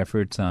these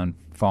efforts on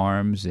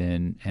farms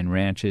and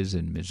ranches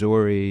in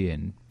Missouri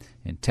and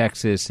in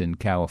Texas and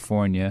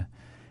California,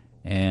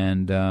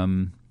 and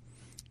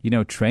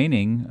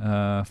training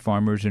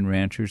farmers and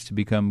ranchers to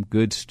become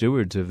good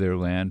stewards of their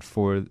land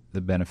for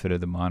the benefit of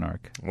the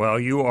monarch. Well,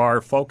 you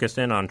are focused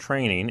in on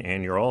training,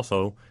 and you're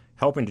also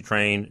helping to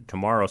train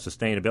tomorrow's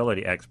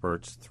sustainability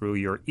experts through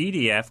your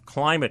EDF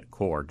Climate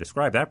Corps.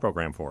 Describe that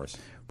program for us.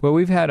 Well,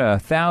 we've had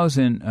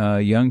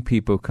 1,000 young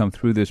people come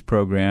through this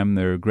program.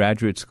 They're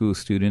graduate school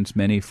students,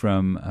 many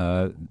from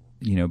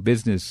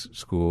business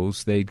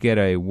schools. They get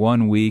a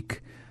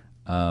 1-week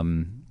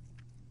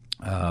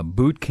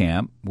boot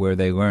camp where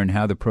they learn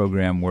how the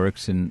program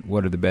works and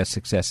what are the best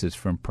successes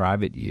from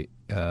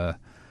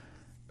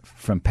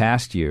from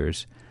past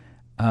years.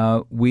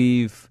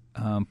 We've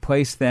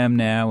placed them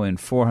now in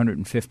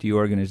 450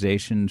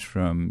 organizations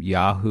from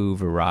Yahoo,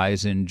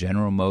 Verizon,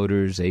 General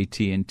Motors,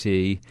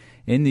 AT&T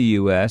in the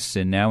U.S.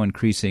 and now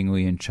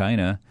increasingly in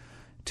China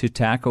to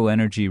tackle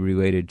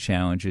energy-related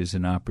challenges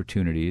and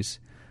opportunities.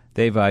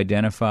 They've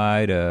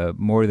identified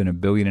more than $1.5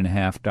 billion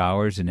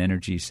in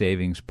energy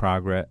savings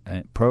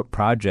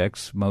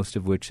projects, most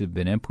of which have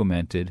been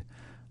implemented.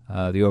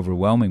 The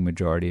overwhelming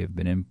majority have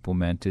been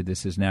implemented.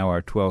 This is now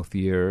our 12th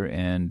year,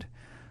 and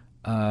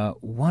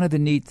one of the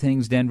neat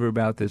things, Denver,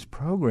 about this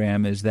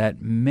program is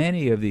that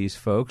many of these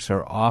folks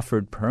are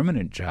offered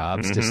permanent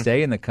jobs to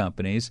stay in the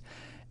companies,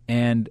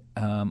 and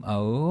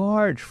a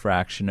large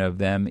fraction of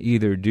them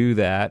either do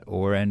that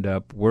or end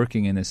up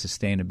working in the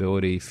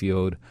sustainability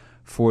field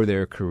for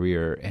their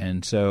career.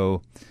 And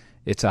so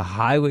it's a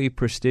highly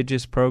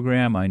prestigious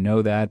program. I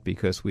know that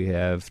because we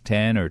have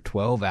 10 or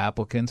 12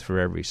 applicants for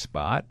every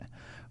spot.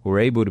 We're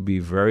able to be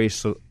very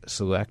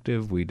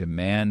selective. We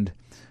demand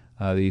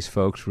these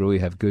folks really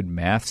have good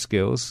math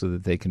skills so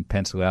that they can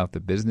pencil out the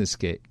business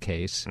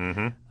case.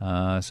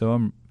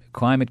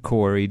 Climate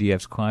Corps,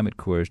 EDF's Climate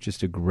Corps, is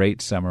just a great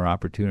summer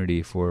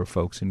opportunity for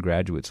folks in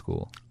graduate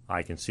school.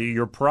 I can see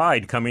your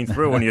pride coming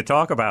through when you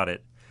talk about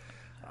it.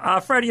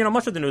 Fred,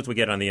 much of the news we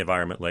get on the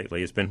environment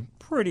lately has been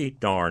pretty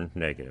darn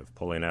negative.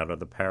 Pulling out of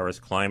the Paris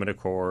Climate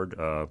Accord,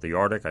 the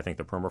Arctic, I think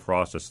the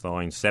permafrost is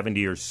thawing 70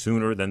 years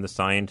sooner than the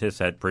scientists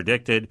had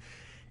predicted,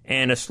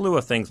 and a slew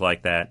of things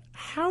like that.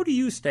 How do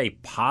you stay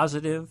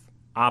positive,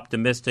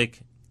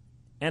 optimistic,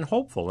 and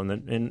hopeful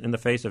in the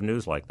face of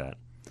news like that?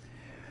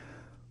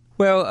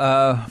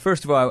 Well,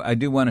 first of all, I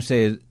do want to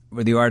say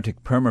with the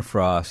Arctic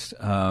permafrost,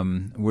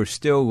 we're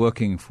still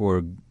looking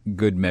for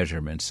good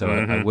measurements, so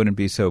I wouldn't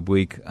be so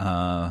bleak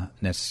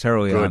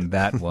necessarily on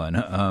that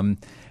one.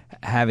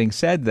 Having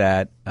said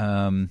that,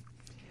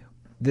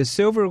 the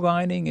silver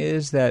lining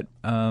is that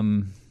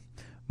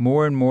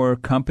more and more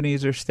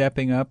companies are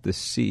stepping up. The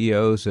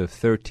CEOs of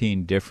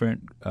 13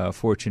 different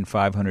Fortune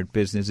 500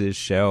 businesses,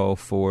 Shell,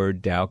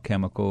 Ford, Dow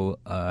Chemical,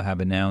 have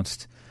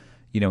announced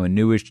a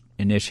new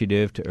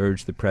initiative to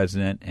urge the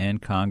president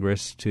and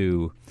Congress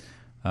to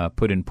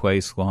put in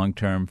place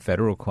long-term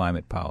federal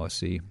climate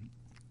policy.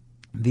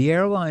 The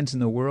airlines in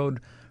the world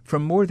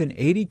from more than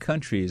 80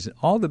 countries,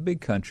 all the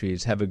big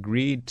countries, have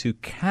agreed to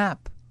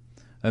cap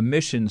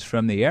emissions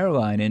from the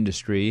airline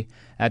industry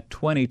at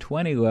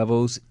 2020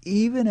 levels,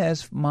 even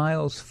as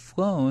miles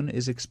flown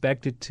is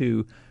expected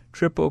to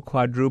triple,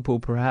 quadruple,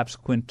 perhaps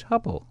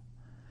quintuple.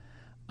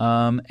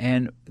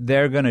 And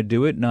they're going to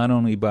do it not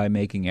only by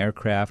making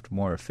aircraft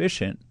more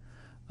efficient,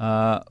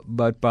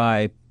 but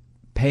by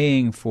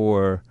paying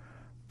for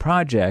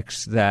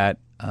projects that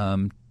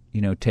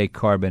take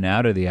carbon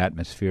out of the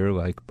atmosphere,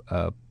 like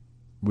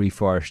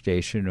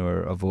reforestation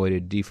or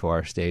avoided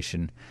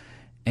deforestation.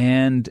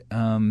 And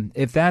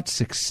if that's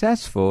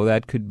successful,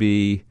 that could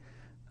be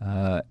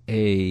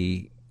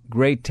a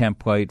great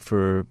template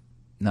for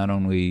not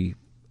only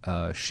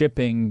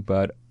shipping,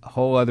 but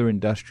whole other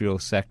industrial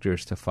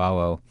sectors to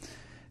follow.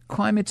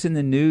 Climate's in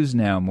the news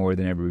now more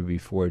than ever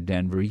before,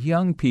 Denver.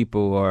 Young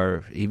people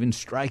are even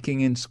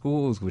striking in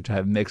schools, which I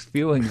have mixed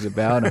feelings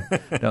about.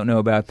 I don't know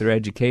about their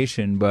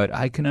education, but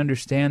I can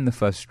understand the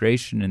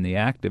frustration and the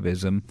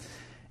activism,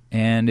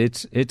 and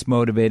it's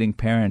motivating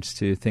parents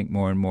to think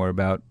more and more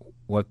about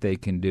what they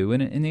can do.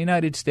 And in the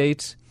United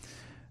States,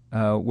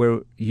 where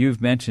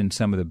you've mentioned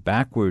some of the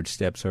backward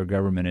steps our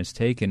government has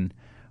taken,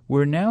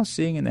 we're now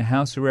seeing in the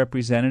House of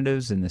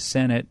Representatives and the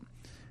Senate,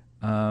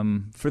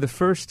 for the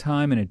first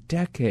time in a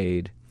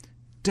decade,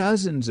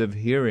 dozens of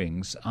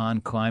hearings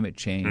on climate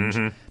change.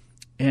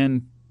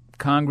 And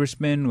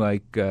congressmen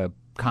like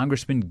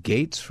Congressman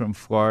Gates from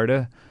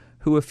Florida,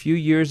 who a few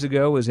years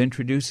ago was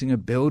introducing a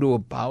bill to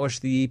abolish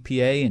the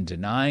EPA and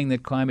denying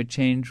that climate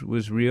change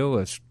was real,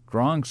 a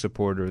strong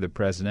supporter of the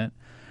president.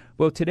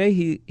 Well, today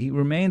he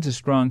remains a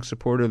strong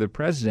supporter of the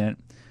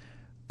president,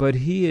 but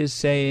he is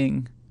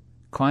saying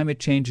climate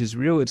change is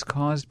real. It's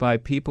caused by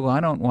people. I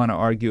don't want to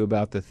argue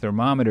about the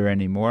thermometer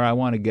anymore. I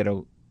want to get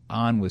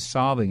on with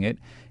solving it.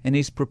 And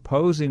he's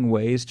proposing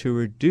ways to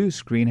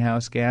reduce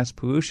greenhouse gas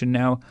pollution.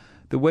 Now,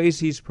 the ways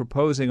he's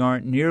proposing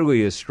aren't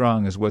nearly as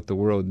strong as what the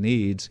world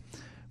needs.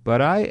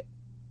 But I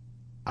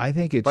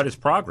think it's... But it's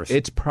progress.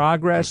 It's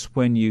progress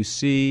when you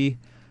see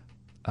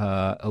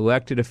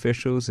elected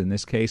officials, in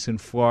this case in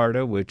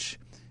Florida, which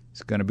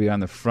is going to be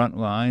on the front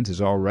lines,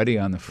 is already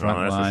on the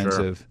front lines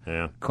of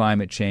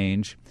climate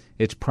change.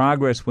 It's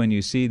progress when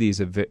you see these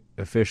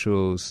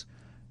officials,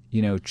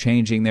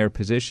 changing their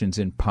positions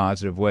in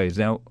positive ways.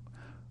 Now,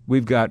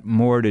 we've got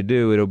more to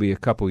do. It'll be a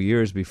couple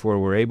years before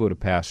we're able to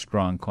pass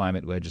strong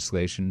climate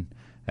legislation,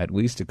 at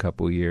least a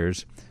couple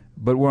years.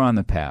 But we're on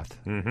the path.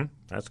 Mm-hmm.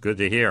 That's good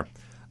to hear.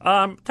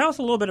 Tell us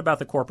a little bit about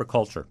the corporate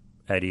culture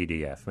at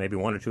EDF. Maybe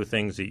one or two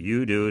things that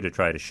you do to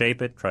try to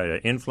shape it, try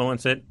to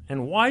influence it,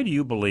 and why do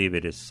you believe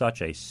it is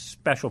such a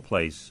special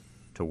place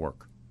to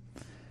work?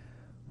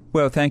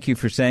 Well, thank you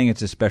for saying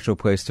it's a special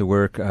place to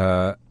work.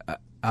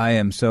 I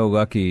am so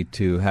lucky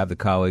to have the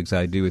colleagues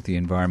I do at the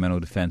Environmental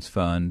Defense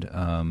Fund.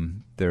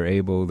 They're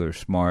able, they're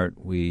smart.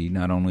 We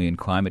not only in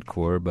Climate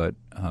Corps, but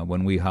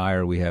when we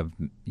hire, we have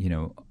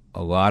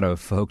a lot of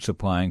folks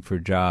applying for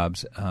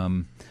jobs.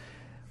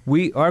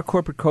 Our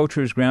corporate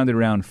culture is grounded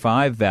around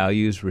 5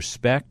 values: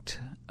 respect,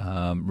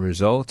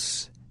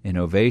 results,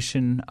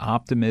 innovation,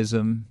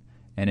 optimism,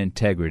 and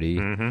integrity.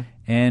 Mm-hmm.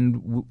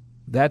 And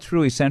that's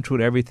really central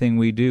to everything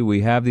we do.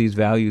 We have these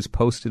values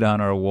posted on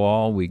our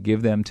wall. We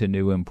give them to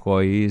new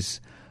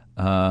employees.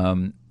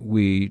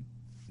 We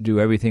do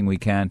everything we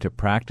can to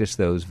practice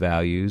those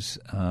values.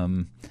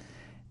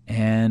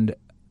 And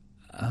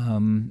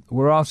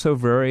we're also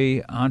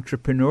very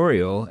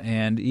entrepreneurial.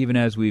 And even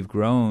as we've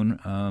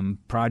grown,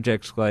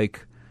 projects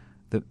like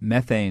the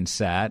methane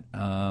sat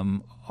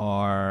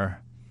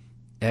are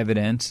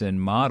evidence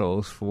and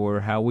models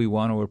for how we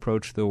want to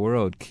approach the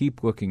world.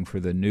 Keep looking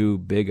for the new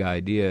big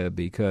idea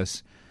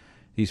because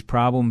these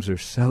problems are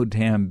so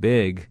damn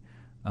big.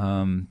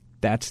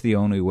 That's the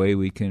only way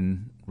we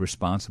can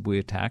responsibly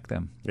attack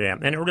them. Yeah,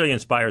 and it really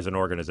inspires an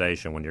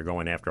organization when you're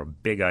going after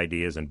big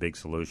ideas and big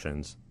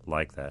solutions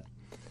like that.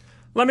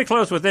 Let me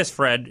close with this,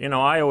 Fred.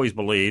 I always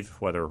believe,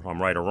 whether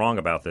I'm right or wrong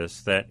about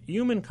this, that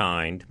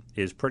humankind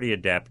is pretty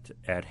adept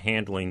at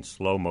handling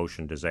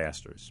slow-motion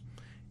disasters.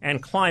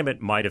 And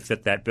climate might have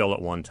fit that bill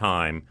at one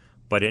time,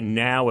 but it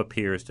now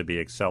appears to be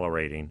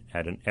accelerating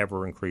at an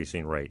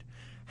ever-increasing rate.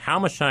 How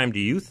much time do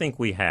you think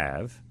we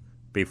have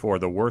before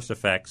the worst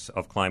effects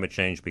of climate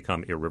change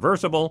become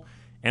irreversible?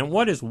 And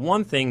what is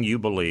one thing you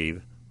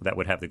believe that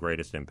would have the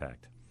greatest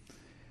impact?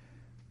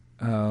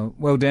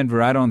 Well,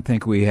 Denver, I don't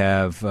think we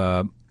have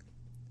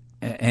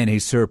any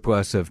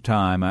surplus of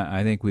time.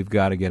 I think we've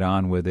got to get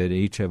on with it.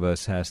 Each of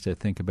us has to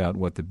think about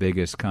what the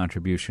biggest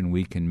contribution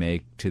we can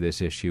make to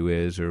this issue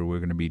is, or we're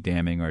going to be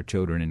damning our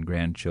children and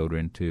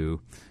grandchildren to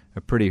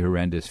a pretty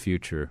horrendous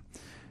future.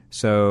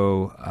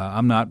 So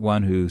I'm not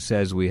one who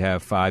says we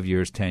have 5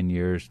 years, 10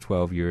 years,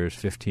 12 years,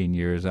 15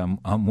 years. I'm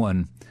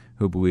one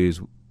who believes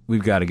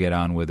we've got to get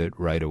on with it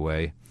right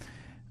away.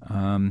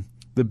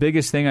 The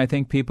biggest thing I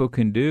think people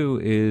can do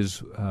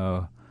is,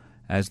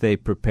 as they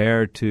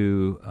prepare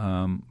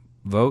to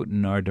vote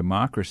in our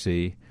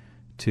democracy,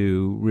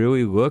 to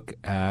really look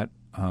at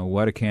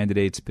what a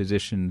candidate's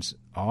positions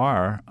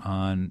are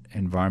on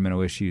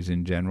environmental issues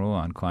in general,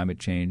 on climate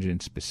change in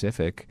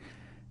specific,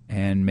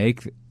 and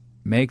make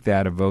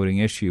that a voting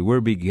issue.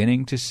 We're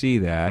beginning to see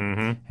that,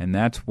 and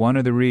that's one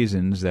of the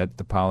reasons that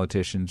the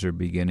politicians are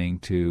beginning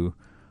to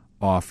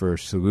offer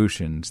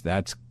solutions.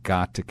 That's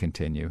got to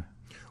continue.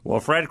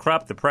 Well, Fred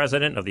Krupp, the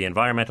president of the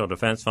Environmental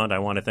Defense Fund, I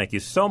want to thank you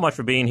so much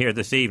for being here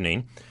this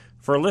evening.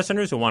 For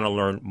listeners who want to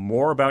learn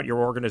more about your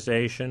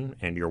organization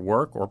and your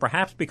work, or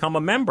perhaps become a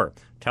member,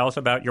 tell us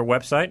about your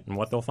website and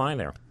what they'll find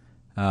there.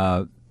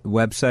 The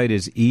website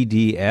is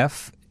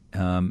EDF,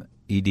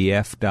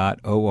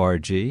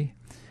 edf.org,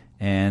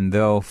 and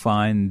they'll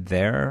find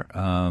there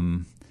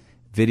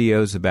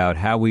videos about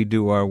how we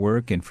do our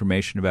work,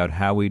 information about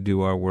how we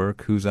do our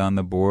work, who's on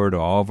the board.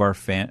 All of our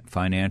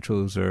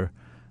financials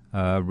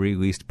are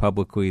released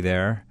publicly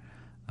there.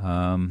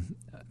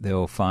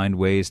 They'll find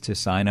ways to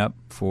sign up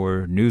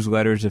for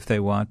newsletters if they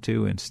want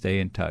to and stay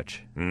in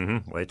touch.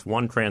 Mm-hmm. Well, it's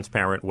one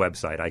transparent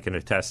website. I can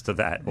attest to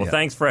that. Well,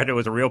 Thanks, Fred. It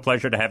was a real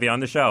pleasure to have you on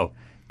the show.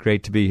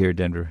 Great to be here,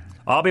 Denver.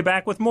 I'll be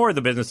back with more of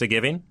The Business of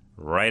Giving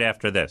right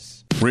after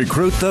this.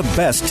 Recruit the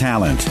best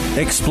talent.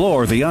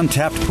 Explore the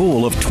untapped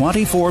pool of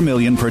 24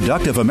 million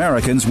productive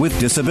Americans with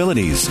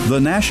disabilities.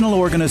 The National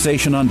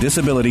Organization on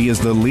Disability is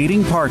the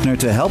leading partner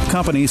to help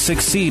companies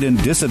succeed in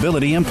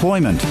disability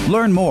employment.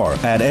 Learn more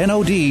at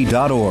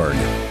NOD.org.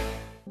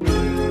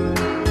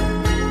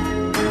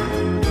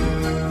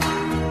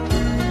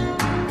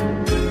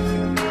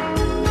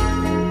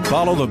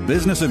 Follow The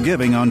Business of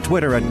Giving on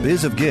Twitter at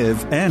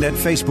BizOfGive and at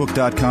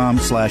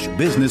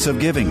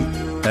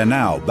Facebook.com/BusinessOfGiving. And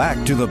now,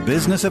 back to The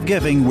Business of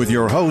Giving with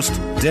your host,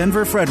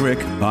 Denver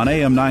Frederick, on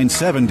AM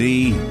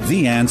 970,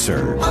 The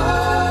Answer.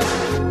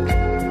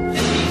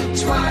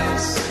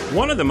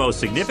 One of the most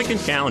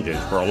significant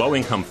challenges for a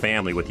low-income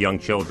family with young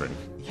children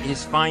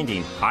is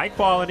finding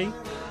high-quality,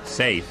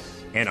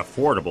 safe, and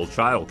affordable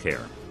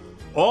childcare.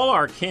 All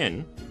our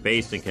kin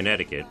based in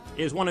Connecticut,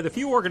 is one of the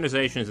few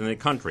organizations in the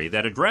country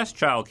that address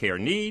child care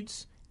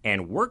needs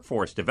and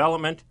workforce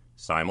development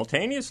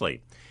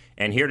simultaneously.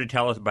 And here to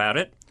tell us about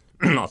it,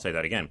 I'll say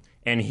that again.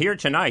 And here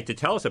tonight to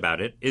tell us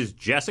about it is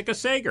Jessica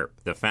Sager,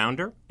 the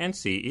founder and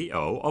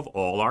CEO of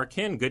All Our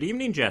Kin. Good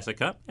evening,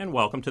 Jessica, and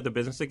welcome to the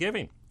Business of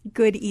Giving.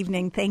 Good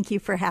evening. Thank you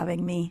for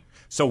having me.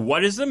 So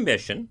what is the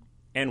mission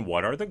and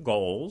what are the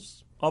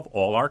goals of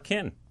All Our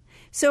Kin?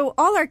 So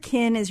All Our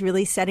Kin is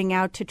really setting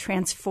out to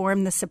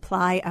transform the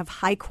supply of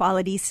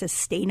high-quality,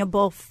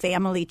 sustainable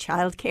family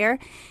child care.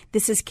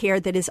 This is care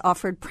that is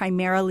offered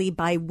primarily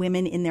by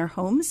women in their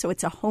homes. So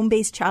it's a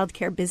home-based child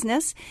care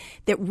business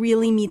that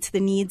really meets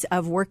the needs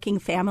of working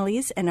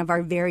families and of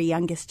our very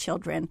youngest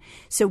children.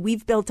 So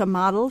we've built a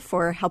model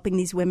for helping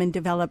these women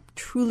develop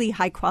truly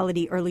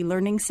high-quality early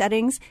learning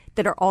settings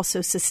that are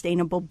also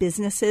sustainable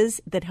businesses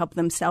that help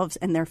themselves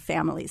and their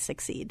families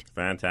succeed.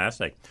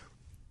 Fantastic.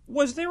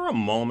 Was there a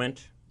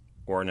moment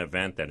or an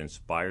event that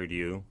inspired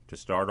you to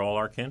start All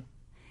Our Kin?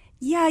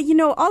 Yeah,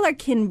 All Our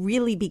Kin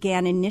really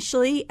began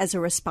initially as a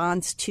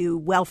response to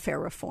welfare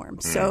reform.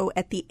 So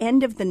at the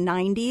end of the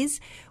 90s,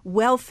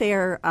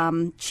 welfare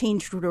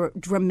changed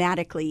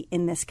dramatically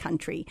in this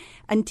country.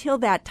 Until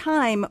that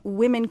time,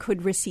 women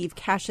could receive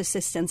cash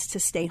assistance to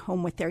stay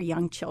home with their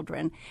young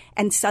children.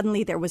 And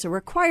suddenly there was a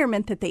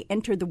requirement that they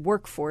enter the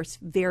workforce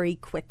very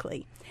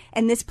quickly.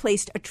 And this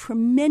placed a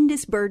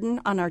tremendous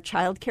burden on our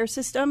child care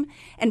system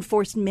and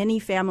forced many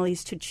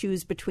families to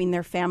choose between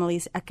their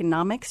family's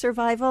economic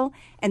survival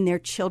and their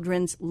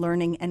children's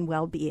learning and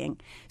well-being.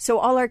 So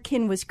All Our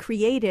Kin was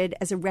created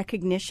as a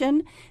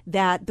recognition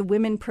that the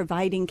women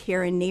providing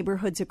care in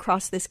neighborhoods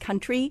across this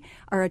country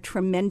are a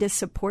tremendous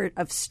support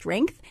of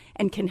strength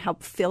and can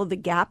help fill the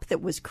gap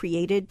that was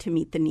created to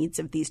meet the needs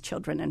of these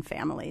children and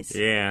families.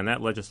 Yeah, and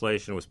that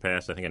legislation was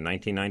passed, I think, in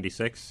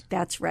 1996?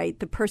 That's right.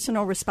 The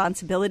Personal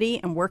Responsibility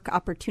and Work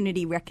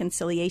Opportunity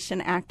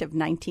Reconciliation Act of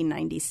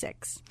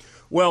 1996.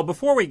 Well,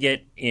 before we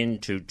get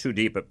into too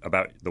deep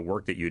about the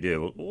work that you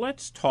do,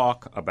 let's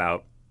talk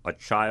about a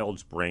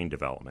child's brain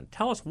development.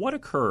 Tell us what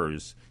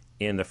occurs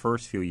in the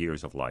first few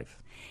years of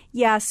life.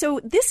 Yeah, so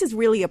this is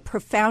really a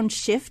profound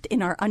shift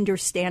in our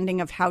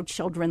understanding of how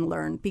children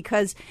learn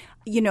because,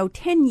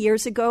 10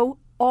 years ago,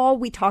 all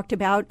we talked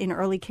about in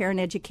early care and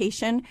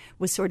education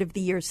was sort of the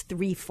years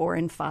 3, 4,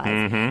 and 5.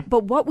 Mm-hmm.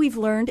 But what we've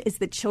learned is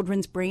that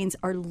children's brains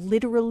are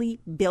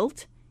literally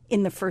built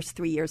in the first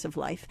 3 years of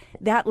life.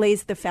 That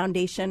lays the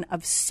foundation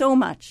of so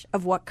much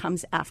of what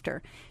comes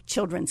after.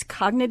 Children's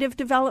cognitive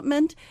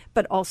development,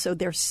 but also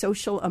their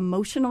social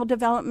emotional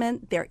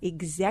development, their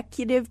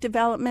executive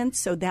development.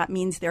 So that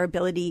means their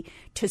ability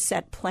to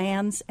set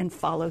plans and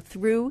follow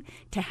through,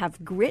 to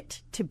have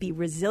grit, to be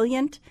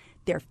resilient,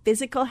 their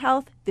physical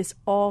health. This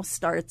all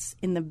starts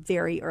in the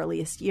very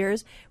earliest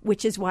years,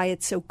 which is why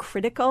it's so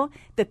critical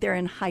that they're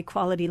in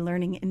high-quality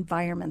learning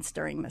environments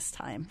during this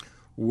time.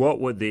 What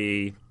would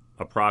the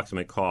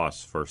approximate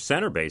costs for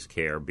center-based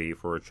care be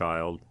for a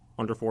child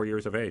under 4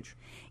 years of age?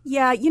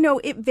 Yeah,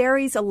 it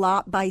varies a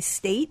lot by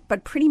state,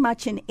 but pretty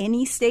much in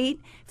any state,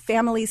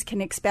 families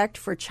can expect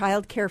for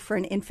child care for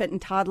an infant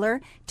and toddler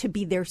to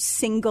be their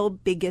single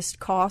biggest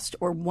cost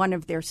or one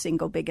of their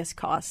single biggest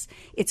costs.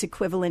 It's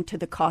equivalent to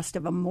the cost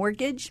of a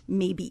mortgage,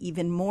 maybe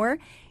even more.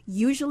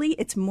 Usually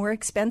it's more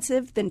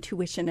expensive than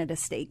tuition at a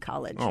state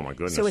college. Oh, my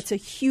goodness. So it's a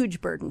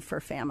huge burden for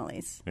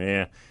families.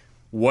 Yeah.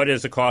 What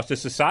is the cost to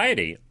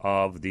society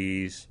of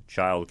these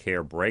child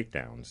care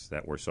breakdowns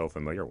that we're so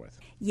familiar with?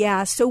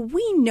 Yeah, so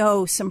we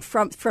know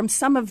from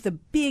some of the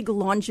big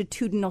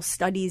longitudinal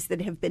studies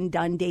that have been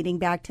done dating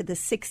back to the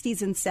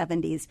 60s and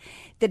 70s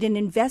that an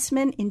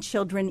investment in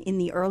children in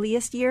the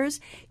earliest years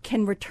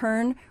can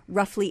return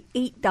roughly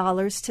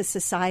 $8 to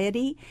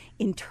society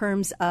in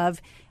terms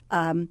of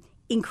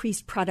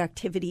increased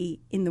productivity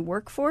in the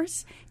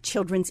workforce,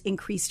 children's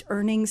increased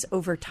earnings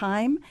over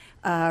time,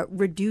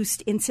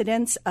 reduced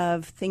incidence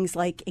of things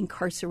like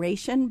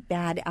incarceration,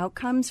 bad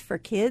outcomes for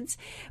kids.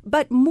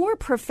 But more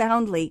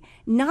profoundly,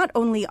 not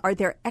only are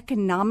there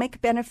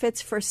economic benefits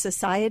for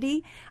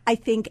society, I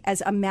think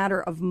as a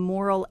matter of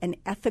moral and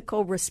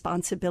ethical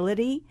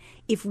responsibility,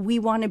 if we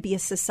want to be a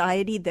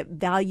society that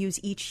values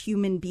each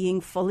human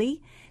being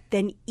fully,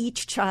 then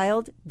each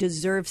child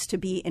deserves to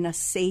be in a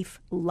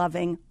safe,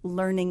 loving,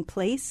 learning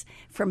place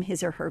from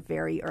his or her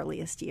very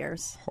earliest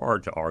years.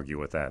 Hard to argue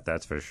with that,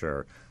 that's for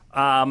sure.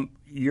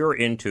 You're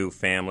into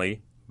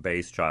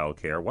family-based child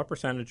care. What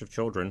percentage of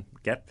children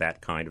get that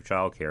kind of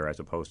child care as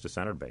opposed to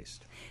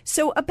center-based?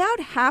 So about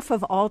half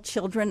of all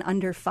children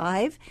under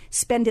 5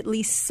 spend at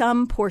least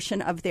some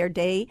portion of their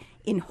day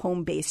in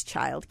home-based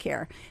child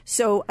care.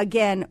 So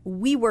again,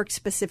 we work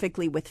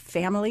specifically with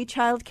family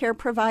child care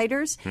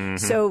providers,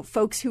 so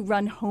folks who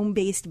run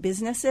home-based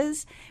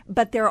businesses,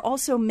 but there are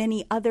also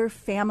many other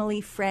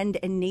family, friend,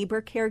 and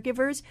neighbor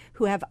caregivers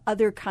who have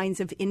other kinds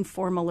of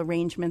informal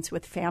arrangements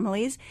with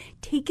families.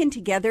 Taken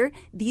together,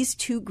 these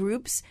two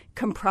groups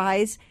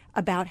comprise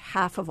about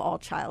half of all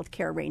child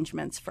care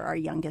arrangements for our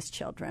youngest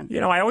children.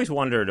 I always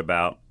wondered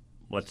about,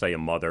 let's say, a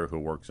mother who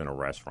works in a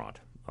restaurant.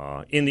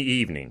 in the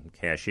evening,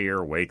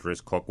 cashier,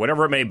 waitress, cook,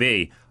 whatever it may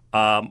be.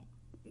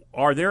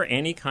 Are there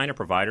any kind of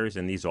providers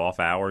in these off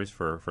hours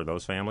for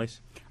those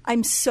families?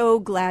 I'm so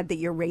glad that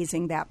you're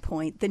raising that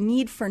point. The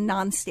need for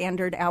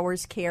non-standard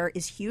hours care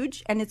is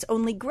huge, and it's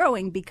only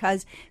growing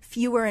because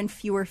fewer and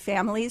fewer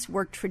families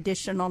work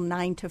traditional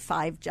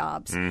 9-to-5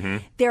 jobs. Mm-hmm.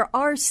 There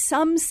are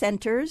some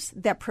centers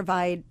that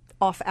provide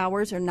off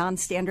hours or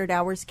non-standard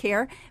hours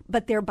care,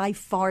 but they're by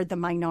far the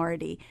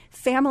minority.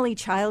 Family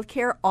child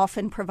care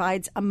often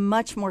provides a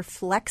much more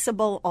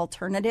flexible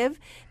alternative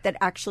that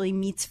actually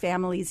meets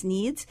families'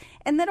 needs,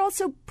 and that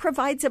also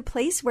provides a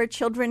place where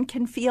children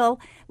can feel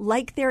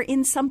like they're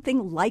in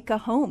something like a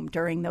home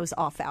during those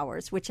off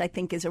hours, which I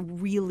think is a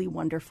really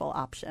wonderful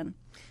option.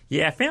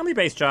 Yeah,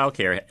 family-based child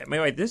care,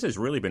 this has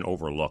really been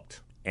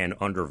overlooked and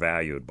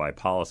undervalued by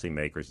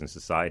policymakers and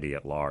society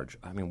at large.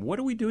 I mean, what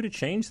do we do to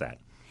change that?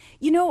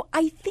 You know,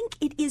 I think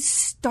it is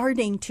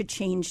starting to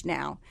change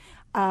now.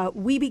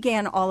 We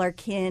began All Our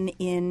Kin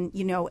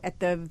at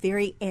the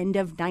very end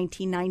of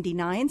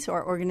 1999, so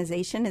our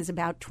organization is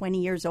about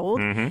 20 years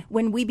old. Mm-hmm.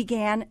 When we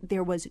began,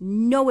 there was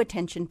no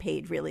attention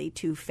paid really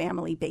to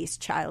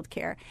family-based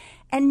childcare.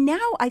 And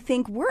now I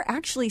think we're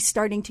actually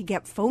starting to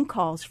get phone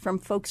calls from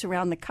folks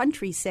around the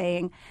country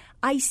saying,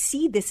 I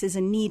see this as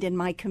a need in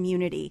my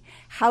community.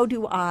 How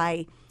do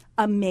I,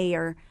 a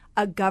mayor,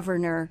 a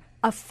governor,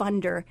 a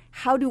funder,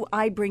 how do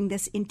I bring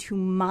this into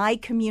my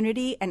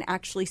community and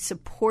actually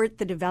support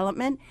the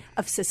development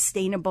of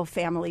sustainable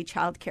family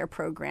child care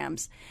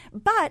programs?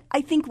 But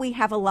I think we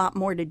have a lot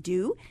more to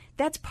do.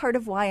 That's part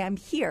of why I'm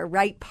here,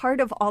 right? Part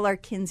of All Our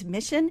Kin's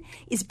mission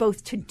is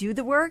both to do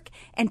the work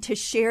and to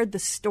share the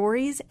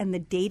stories and the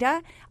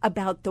data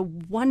about the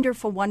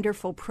wonderful,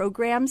 wonderful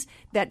programs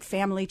that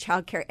family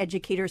child care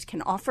educators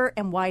can offer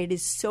and why it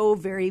is so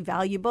very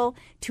valuable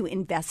to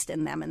invest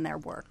in them and their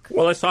work.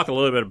 Well, let's talk a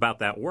little bit about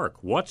that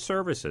work. What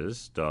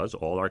services does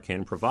All Our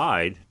Kin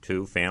provide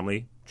to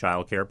family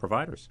child care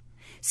providers?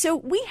 So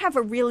we have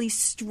a really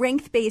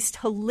strength-based,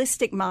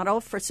 holistic model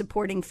for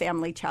supporting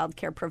family child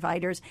care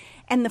providers.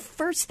 And the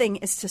first thing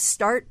is to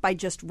start by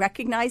just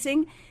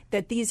recognizing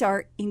that these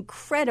are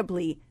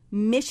incredibly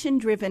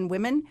mission-driven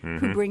women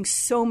who bring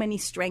so many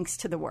strengths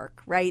to the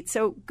work, right?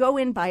 So go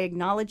in by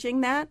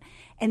acknowledging that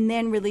and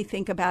then really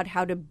think about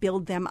how to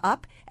build them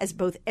up as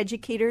both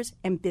educators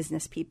and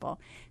business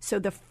people. So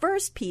the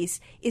first piece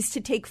is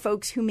to take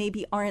folks who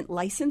maybe aren't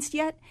licensed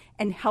yet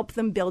and help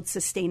them build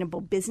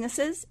sustainable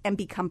businesses and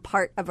become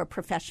part of a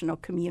professional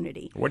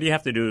community. What do you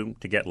have to do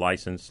to get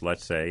licensed,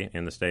 let's say,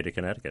 in the state of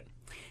Connecticut?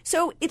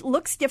 So it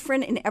looks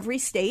different in every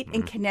state.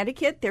 In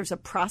Connecticut, there's a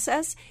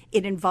process.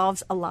 It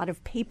involves a lot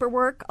of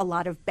paperwork, a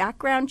lot of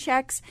background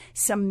checks,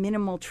 some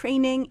minimal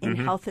training in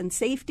health and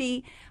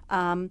safety.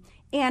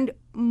 And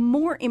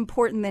more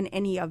important than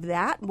any of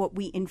that, what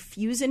we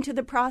infuse into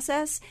the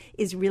process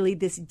is really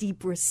this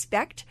deep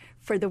respect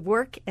for the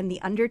work and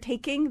the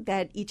undertaking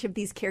that each of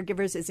these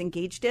caregivers is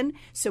engaged in.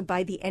 So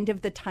by the end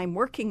of the time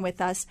working with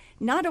us,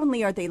 not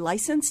only are they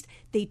licensed,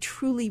 they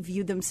truly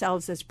view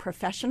themselves as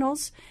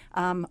professionals,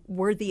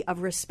 worthy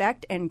of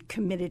respect and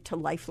committed to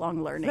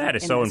lifelong learning. That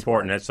is so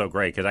important. That's so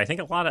great, because I think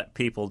a lot of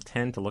people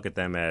tend to look at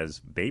them as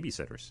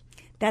babysitters.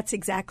 That's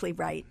exactly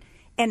right.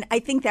 And I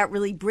think that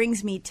really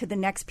brings me to the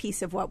next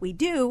piece of what we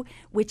do,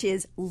 which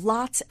is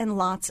lots and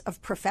lots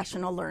of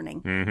professional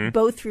learning,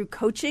 both through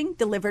coaching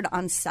delivered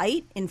on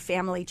site in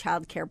family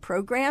child care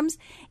programs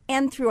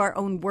and through our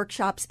own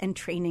workshops and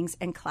trainings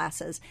and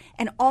classes.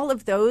 And all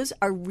of those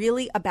are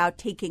really about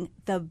taking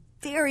the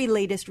very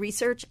latest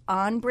research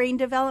on brain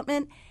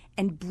development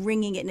and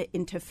bringing it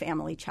into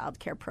family child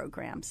care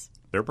programs.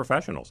 They're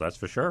professionals, that's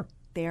for sure.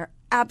 They're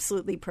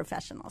absolutely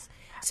professionals.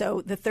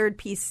 So the third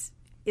piece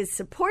is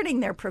supporting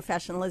their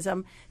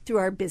professionalism through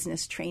our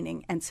business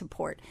training and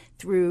support,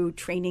 through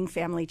training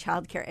family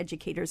child care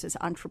educators as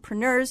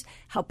entrepreneurs,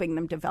 helping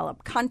them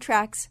develop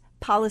contracts,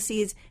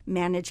 policies,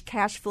 manage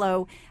cash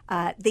flow.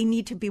 They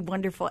need to be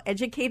wonderful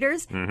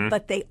educators,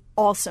 but they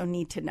also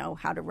need to know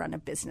how to run a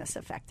business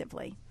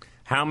effectively.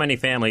 How many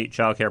family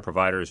child care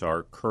providers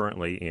are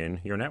currently in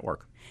your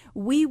network?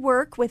 We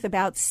work with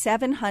about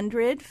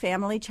 700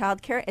 family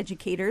child care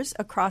educators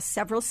across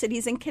several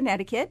cities in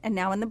Connecticut and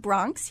now in the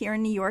Bronx, here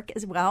in New York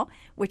as well,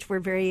 which we're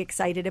very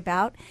excited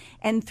about.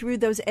 And through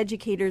those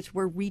educators,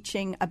 we're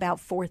reaching about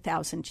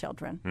 4,000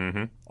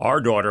 children. Our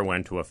daughter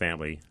went to a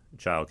family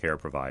child care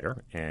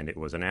provider, and it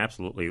was an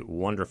absolutely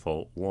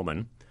wonderful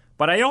woman.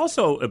 But I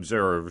also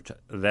observed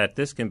that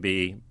this can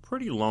be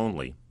pretty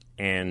lonely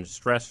and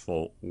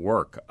stressful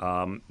work.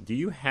 Do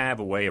you have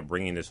a way of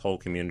bringing this whole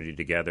community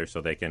together so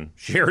they can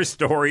share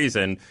stories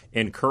and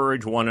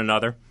encourage one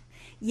another?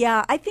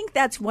 Yeah, I think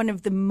that's one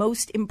of the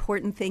most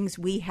important things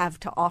we have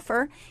to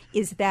offer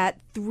is that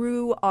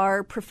through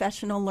our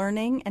professional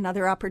learning and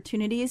other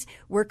opportunities,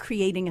 we're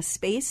creating a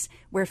space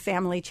where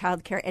family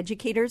child care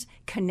educators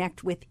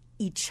connect with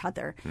each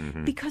other,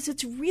 because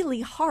it's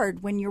really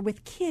hard when you're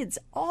with kids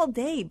all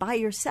day by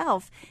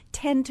yourself,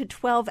 10 to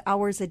 12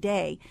 hours a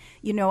day,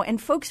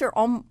 and folks are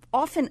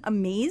often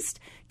amazed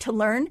to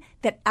learn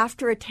that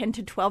after a 10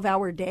 to 12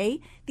 hour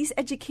day, these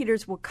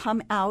educators will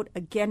come out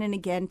again and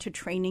again to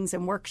trainings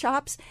and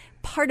workshops.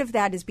 Part of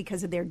that is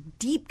because of their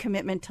deep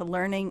commitment to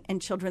learning and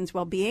children's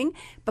well-being,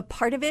 but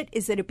part of it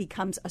is that it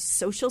becomes a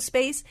social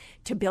space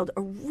to build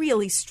a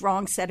really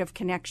strong set of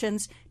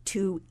connections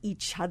to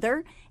each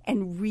other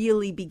and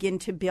really begin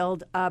to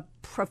build a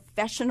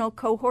professional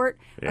cohort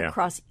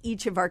across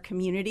each of our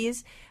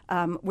communities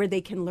where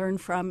they can learn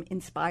from,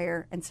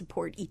 inspire, and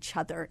support each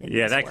other.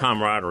 That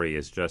camaraderie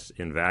is just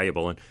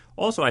invaluable. And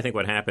also, I think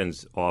what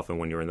happens often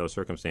when you're in those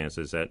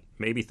circumstances is that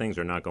maybe things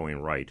are not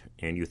going right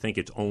and you think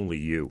it's only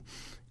you.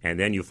 And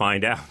then you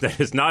find out that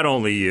it's not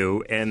only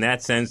you, and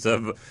that sense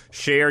of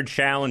shared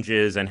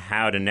challenges and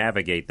how to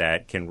navigate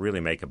that can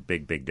really make a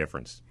big, big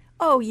difference.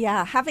 Oh,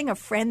 yeah. Having a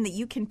friend that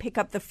you can pick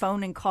up the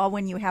phone and call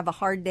when you have a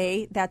hard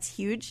day, that's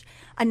huge.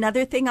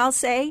 Another thing I'll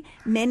say,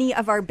 many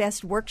of our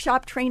best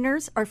workshop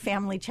trainers are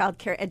family child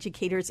care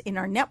educators in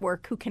our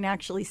network who can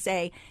actually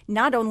say,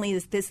 not only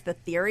is this the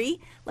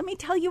theory, let me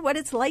tell you what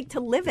it's like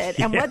to live it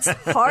and what's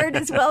hard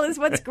as well as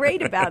what's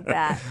great about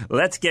that.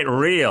 Let's get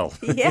real.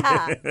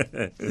 Yeah.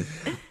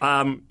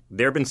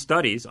 There have been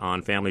studies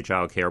on family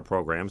child care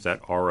programs that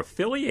are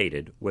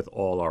affiliated with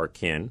All Our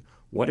Kin.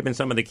 What have been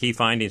some of the key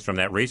findings from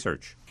that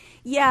research?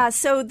 Yeah,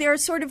 so there are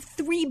sort of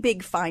three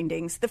big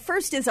findings. The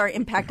first is our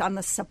impact on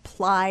the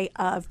supply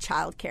of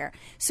childcare.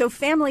 So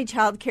family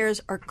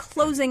childcares are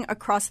closing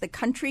across the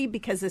country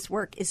because this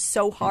work is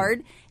so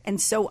hard and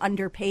so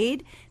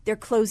underpaid. They're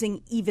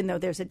closing even though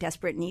there's a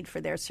desperate need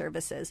for their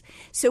services.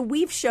 So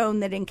we've shown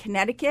that in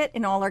Connecticut,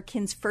 in All Our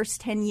Kin's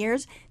first 10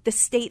 years, the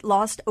state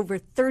lost over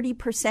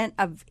 30%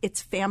 of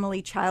its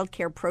family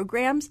childcare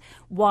programs,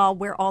 while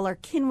where All Our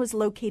Kin was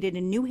located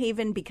in New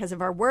Haven because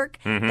of our work,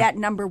 that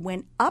number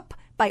went up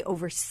by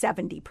over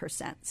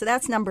 70%. So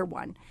that's number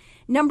one.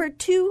 Number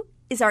two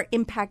is our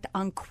impact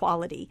on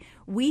quality.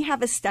 We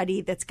have a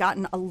study that's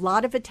gotten a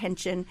lot of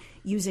attention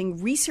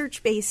using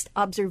research-based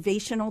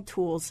observational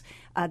tools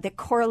that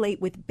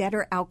correlate with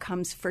better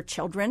outcomes for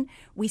children.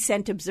 We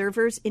sent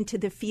observers into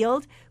the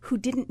field who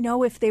didn't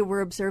know if they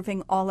were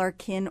observing All Our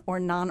Kin or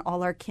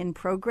non-All Our Kin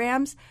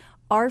programs.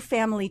 Our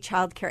family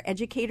child care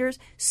educators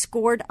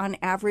scored on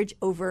average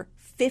over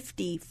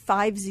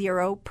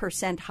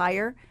 50%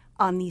 higher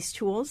on these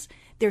tools.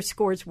 Their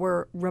scores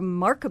were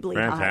remarkably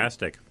high.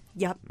 Fantastic.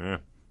 Yep. Yeah.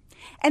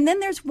 And then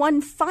there's one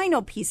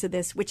final piece of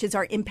this, which is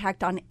our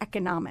impact on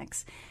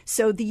economics.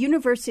 So the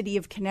University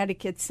of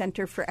Connecticut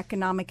Center for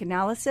Economic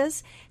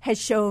Analysis has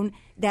shown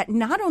that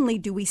not only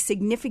do we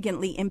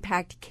significantly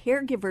impact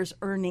caregivers'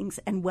 earnings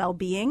and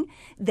well-being,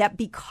 that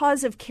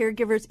because of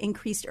caregivers'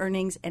 increased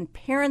earnings and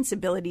parents'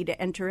 ability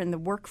to enter in the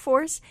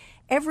workforce,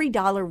 every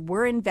dollar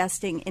we're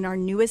investing in our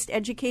newest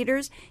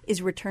educators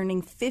is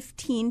returning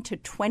 $15 to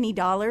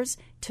 $20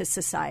 to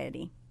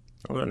society.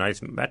 Oh, they're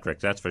nice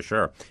metrics, that's for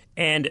sure.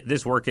 And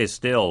this work is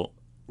still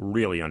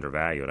really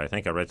undervalued. I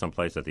think I read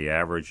someplace that the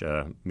average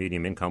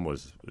median income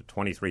was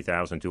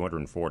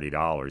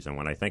 $23,240. And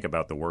when I think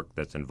about the work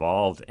that's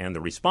involved and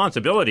the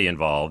responsibility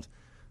involved,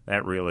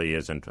 that really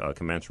isn't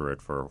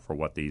commensurate for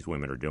what these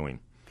women are doing.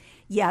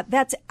 Yeah,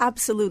 that's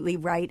absolutely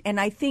right.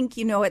 And I think,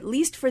 at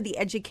least for the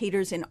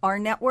educators in our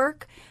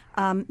network,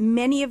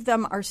 many of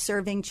them are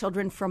serving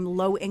children from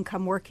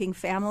low-income working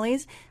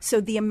families.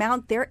 So the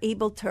amount they're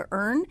able to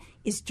earn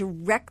is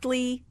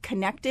directly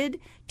connected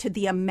to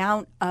the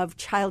amount of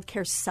child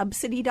care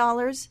subsidy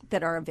dollars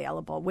that are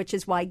available, which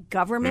is why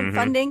government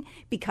funding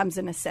becomes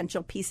an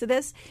essential piece of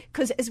this.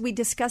 Because as we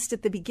discussed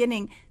at the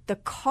beginning, the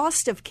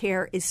cost of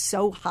care is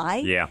so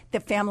high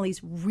that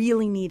families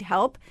really need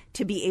help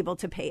to be able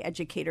to pay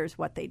educators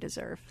what they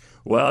deserve.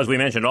 Well, as we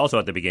mentioned also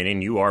at the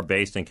beginning, you are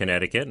based in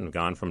Connecticut and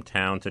gone from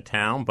town to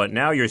town, but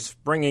now you're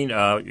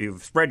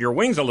you've spread your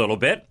wings a little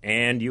bit,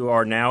 and you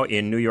are now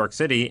in New York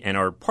City and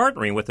are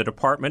partnering with the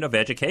Department of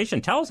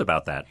Education. Tell us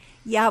about that.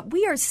 Yeah,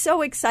 we are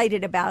so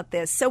excited about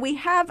this. So we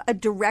have a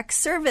direct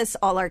service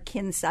All Our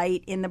Kin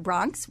site in the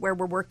Bronx where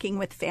we're working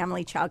with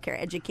family child care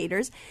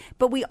educators,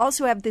 but we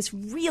also have this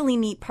really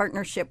neat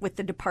partnership with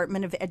the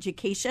Department of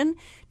Education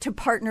to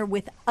partner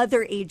with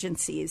other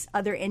agencies,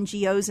 other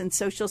NGOs and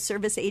social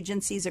service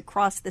agencies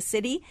across the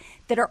city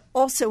that are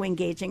also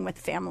engaging with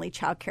family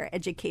child care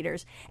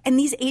educators. And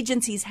these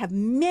agencies have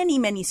many,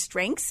 many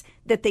strengths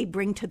that they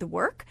bring to the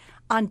work.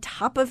 On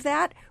top of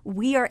that,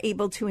 we are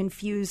able to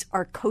infuse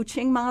our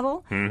coaching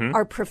model,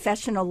 our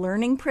professional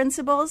learning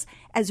principles,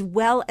 as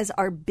well as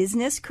our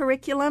business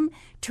curriculum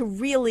to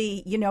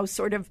really,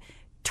 sort of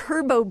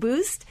turbo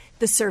boost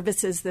the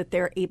services that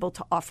they're able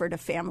to offer to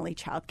family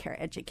child care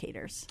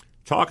educators.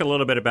 Talk a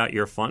little bit about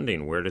your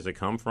funding. Where does it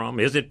come from?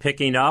 Is it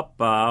picking up?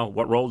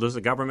 What role does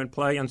the government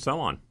play? And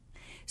so on.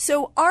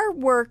 So our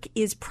work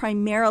is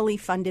primarily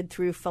funded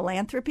through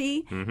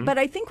philanthropy, but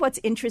I think what's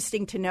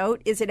interesting to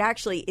note is it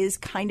actually is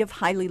kind of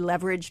highly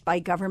leveraged by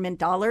government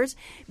dollars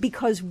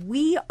because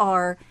we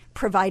are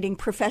providing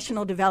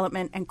professional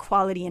development and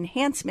quality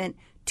enhancement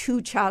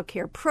to child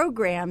care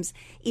programs.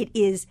 It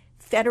is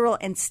federal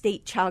and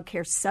state child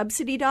care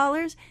subsidy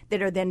dollars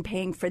that are then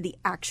paying for the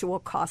actual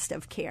cost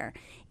of care.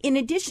 In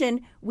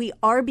addition, we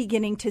are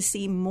beginning to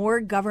see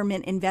more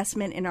government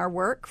investment in our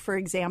work. For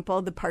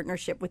example, the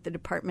partnership with the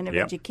Department of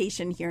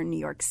Education here in New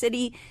York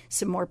City,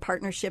 some more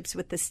partnerships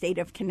with the state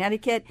of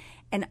Connecticut,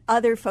 and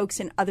other folks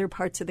in other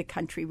parts of the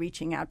country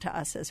reaching out to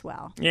us as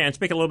well. Yeah, and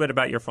speak a little bit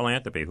about your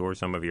philanthropy. Who are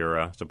some of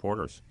your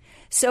supporters?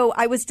 So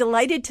I was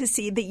delighted to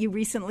see that you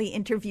recently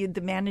interviewed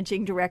the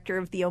managing director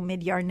of the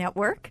Omidyar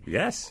Network.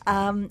 Yes.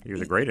 It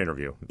was a great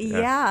interview.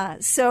 Yeah.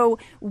 So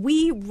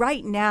we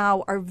right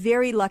now are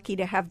very lucky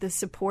to have the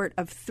support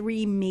of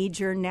three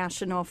major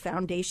national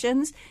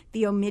foundations,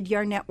 the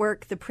Omidyar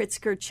Network, the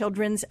Pritzker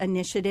Children's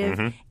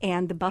Initiative,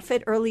 and the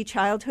Buffett Early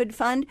Childhood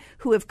Fund,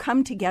 who have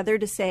come together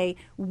to say,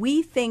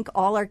 we think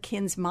All Our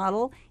Kin's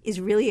model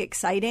is really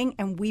exciting,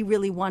 and we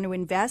really want to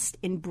invest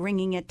in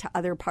bringing it to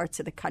other parts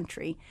of the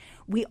country.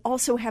 We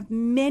also have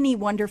many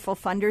wonderful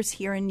funders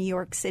here in New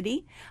York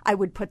City. I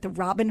would put the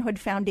Robin Hood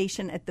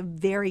Foundation at the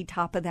very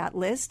top of that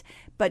list,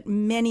 but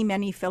many,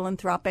 many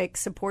philanthropic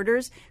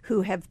supporters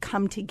who have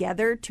come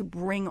together to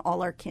bring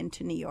All Our Kin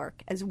to New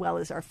York, as well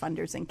as our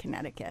funders in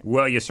Connecticut.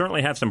 Well, you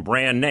certainly have some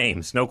brand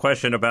names, no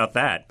question about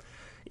that.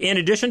 In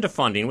addition to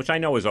funding, which I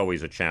know is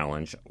always a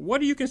challenge,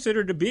 what do you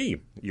consider to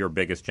be your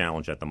biggest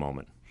challenge at the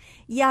moment?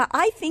 Yeah,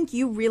 I think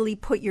you really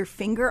put your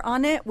finger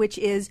on it, which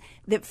is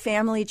that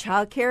family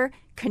childcare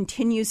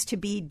continues to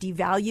be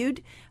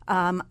devalued.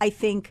 I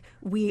think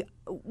we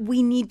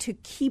need to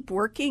keep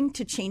working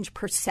to change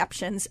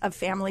perceptions of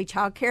family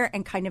childcare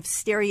and kind of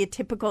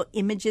stereotypical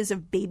images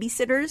of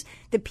babysitters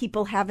that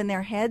people have in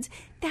their heads.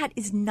 That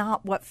is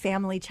not what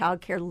family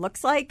childcare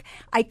looks like.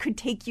 I could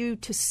take you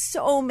to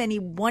so many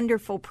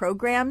wonderful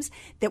programs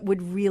that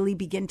would really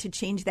begin to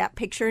change that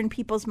picture in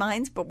people's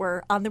minds, but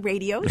we're on the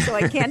radio, so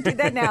I can't do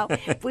that now.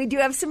 We do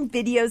have some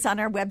videos on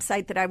our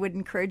website that I would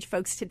encourage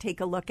folks to take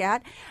a look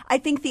at. I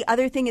think the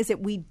other thing is that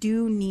we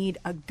do need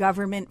a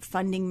government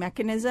funding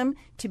mechanism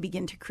to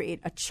begin to create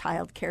a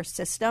child care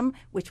system,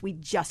 which we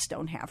just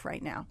don't have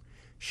right now.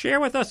 Share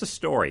with us a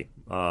story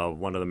of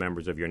one of the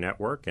members of your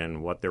network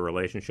and what their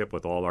relationship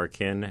with All Our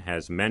Kin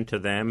has meant to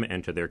them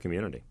and to their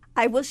community.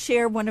 I will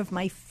share one of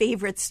my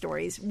favorite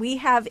stories. We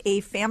have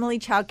a family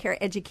child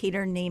care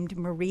educator named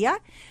Maria.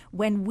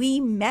 When we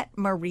met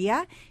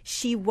Maria,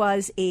 she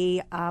was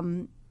a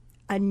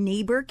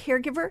neighbor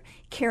caregiver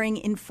caring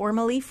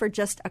informally for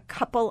just a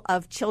couple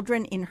of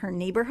children in her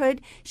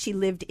neighborhood. She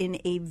lived in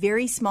a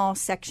very small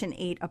Section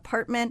 8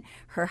 apartment.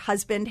 Her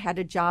husband had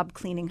a job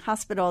cleaning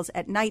hospitals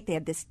at night. They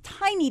had this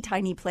tiny,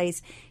 tiny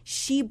place.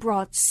 She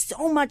brought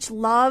so much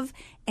love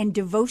and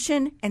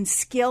devotion and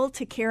skill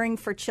to caring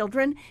for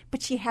children,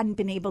 but she hadn't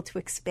been able to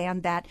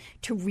expand that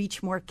to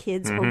reach more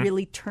kids or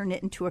really turn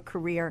it into a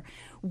career.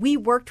 We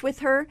worked with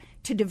her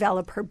to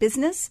develop her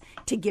business,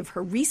 to give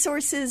her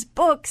resources,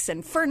 books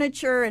and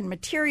furniture and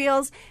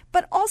materials,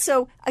 but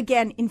also,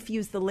 again,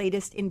 infuse the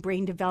latest in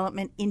brain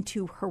development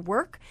into her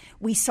work.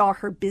 We saw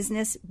her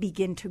business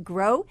begin to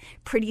grow.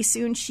 Pretty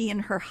soon, she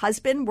and her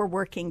husband were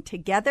working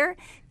together.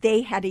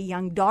 They had a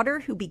young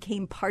daughter who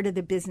became part of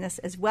the business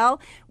as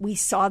well. We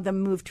saw them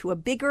move to a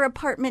bigger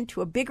apartment,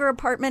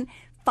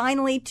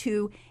 finally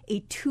to a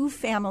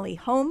two-family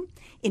home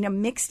in a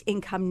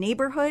mixed-income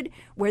neighborhood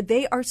where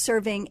they are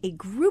serving a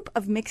group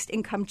of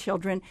mixed-income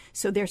children.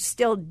 So they're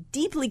still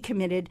deeply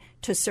committed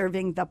to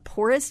serving the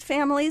poorest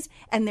families.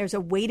 And there's a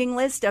waiting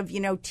list of,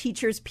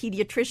 teachers,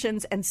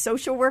 pediatricians, and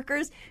social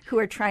workers who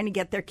are trying to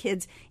get their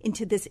kids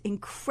into this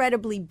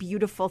incredibly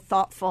beautiful,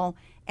 thoughtful,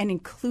 and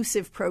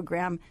inclusive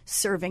program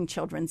serving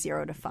children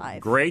 0 to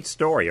 5. Great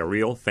story, a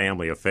real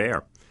family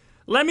affair.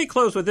 Let me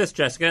close with this,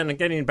 Jessica, and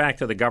getting back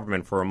to the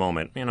government for a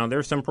moment.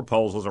 There's some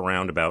proposals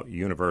around about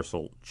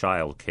universal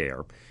child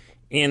care.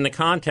 In the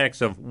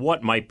context of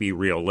what might be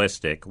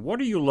realistic,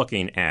 what are you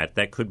looking at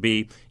that could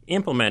be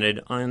implemented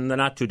in the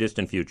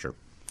not-too-distant future?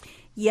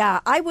 Yeah,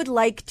 I would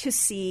like to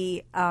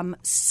see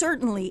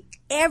certainly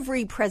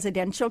every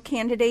presidential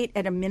candidate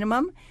at a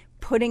minimum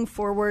putting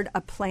forward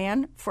a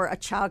plan for a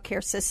child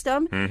care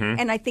system.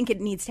 And I think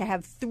it needs to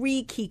have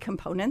 3 key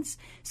components.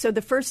 So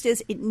the first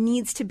is it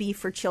needs to be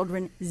for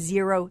children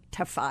 0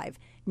 to 5,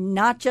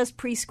 not just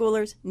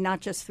preschoolers,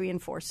 not just 3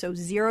 and 4. So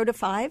 0 to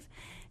 5.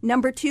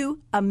 Number 2,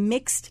 a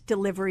mixed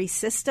delivery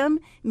system,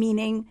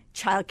 meaning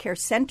child care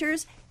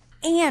centers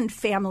and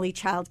family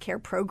child care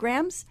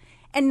programs.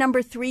 And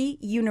number 3,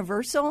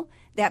 universal.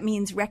 That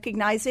means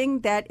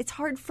recognizing that it's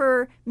hard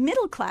for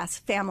middle-class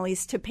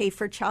families to pay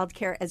for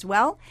childcare as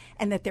well,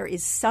 and that there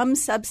is some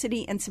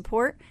subsidy and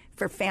support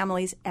for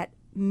families at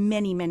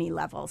many, many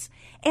levels.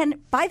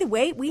 And by the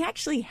way, we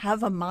actually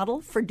have a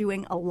model for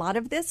doing a lot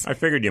of this. I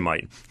figured you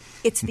might.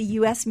 It's the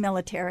U.S.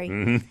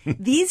 military.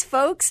 These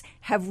folks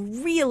have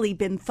really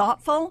been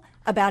thoughtful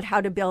about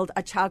how to build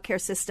a childcare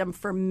system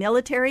for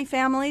military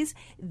families.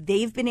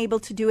 They've been able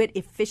to do it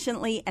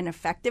efficiently and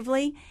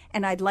effectively,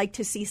 and I'd like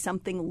to see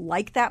something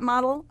like that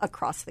model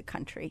across the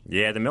country.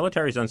 Yeah, the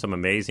military's done some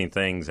amazing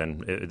things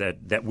and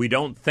that we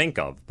don't think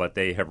of, but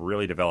they have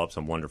really developed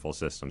some wonderful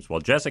systems. Well,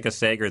 Jessica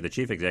Sager, the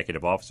Chief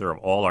Executive Officer of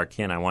All Our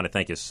Kin, I want to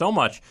thank you so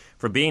much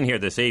for being here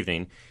this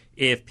evening.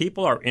 If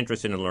people are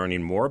interested in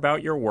learning more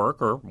about your work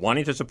or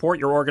wanting to support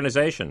your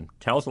organization,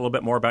 tell us a little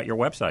bit more about your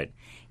website.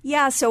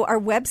 Yeah, so our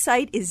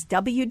website is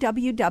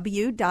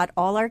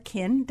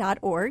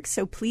www.allourkin.org.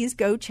 So please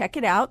go check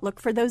it out. Look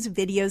for those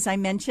videos I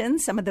mentioned,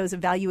 some of those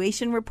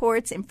evaluation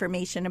reports,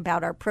 information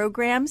about our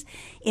programs.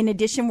 In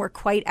addition, we're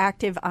quite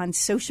active on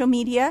social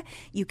media.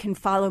 You can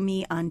follow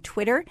me on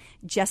Twitter,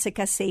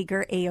 Jessica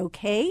Sager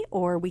AOK,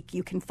 or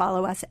you can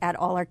follow us at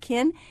All Our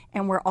Kin.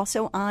 And we're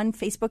also on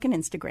Facebook and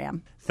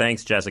Instagram.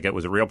 Thanks, Jessica. It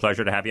was a real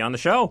pleasure to have you on the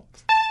show.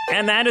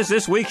 And that is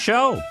this week's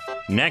show.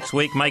 Next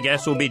week, my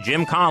guest will be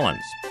Jim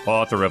Collins,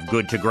 author of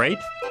Good to Great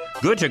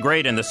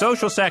in the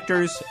Social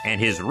Sectors,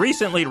 and his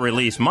recently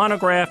released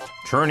monograph,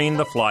 Turning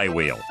the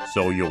Flywheel.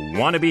 So you'll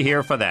want to be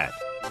here for that.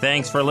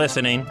 Thanks for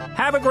listening.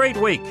 Have a great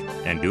week.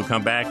 And do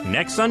come back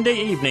next Sunday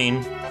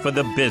evening for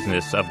The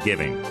Business of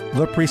Giving.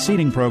 The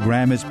preceding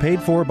program is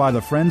paid for by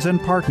the friends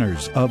and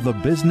partners of The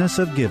Business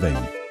of Giving.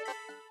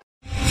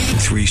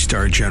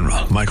 3-star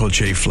General Michael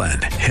J.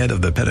 Flynn, head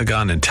of the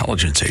Pentagon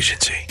Intelligence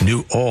Agency,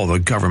 knew all the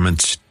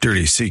government's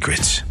dirty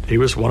secrets. He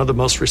was one of the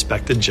most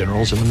respected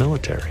generals in the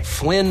military.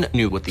 Flynn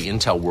knew what the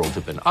intel world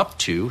had been up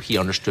to. He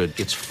understood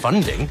its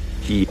funding.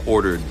 He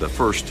ordered the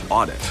first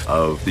audit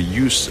of the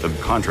use of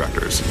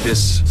contractors.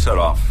 This set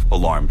off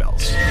alarm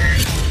bells.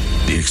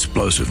 The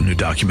explosive new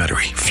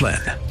documentary,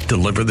 Flynn,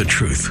 Deliver the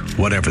Truth,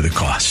 Whatever the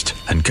Cost,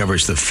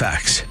 uncovers the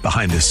facts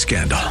behind this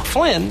scandal.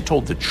 Flynn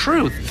told the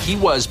truth. He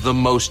was the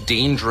most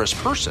dangerous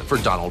person for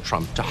Donald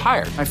Trump to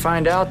hire. I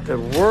find out the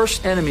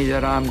worst enemy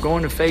that I'm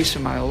going to face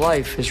in my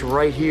life is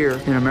right here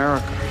in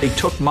America. They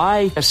took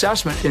my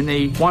assessment and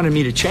they wanted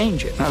me to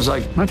change it. And I was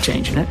like, I'm not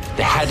changing it.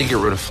 They had to get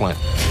rid of Flynn.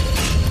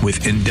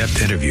 With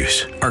in-depth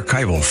interviews,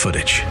 archival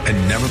footage,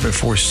 and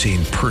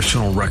never-before-seen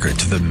personal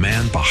records of the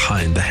man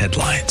behind the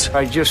headlines.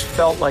 I just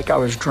felt like I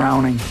was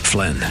drowning.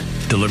 Flynn,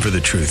 Deliver the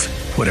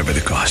Truth, Whatever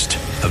the Cost.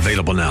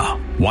 Available now.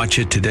 Watch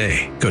it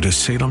today. Go to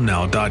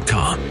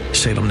salemnow.com.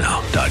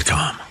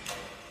 salemnow.com.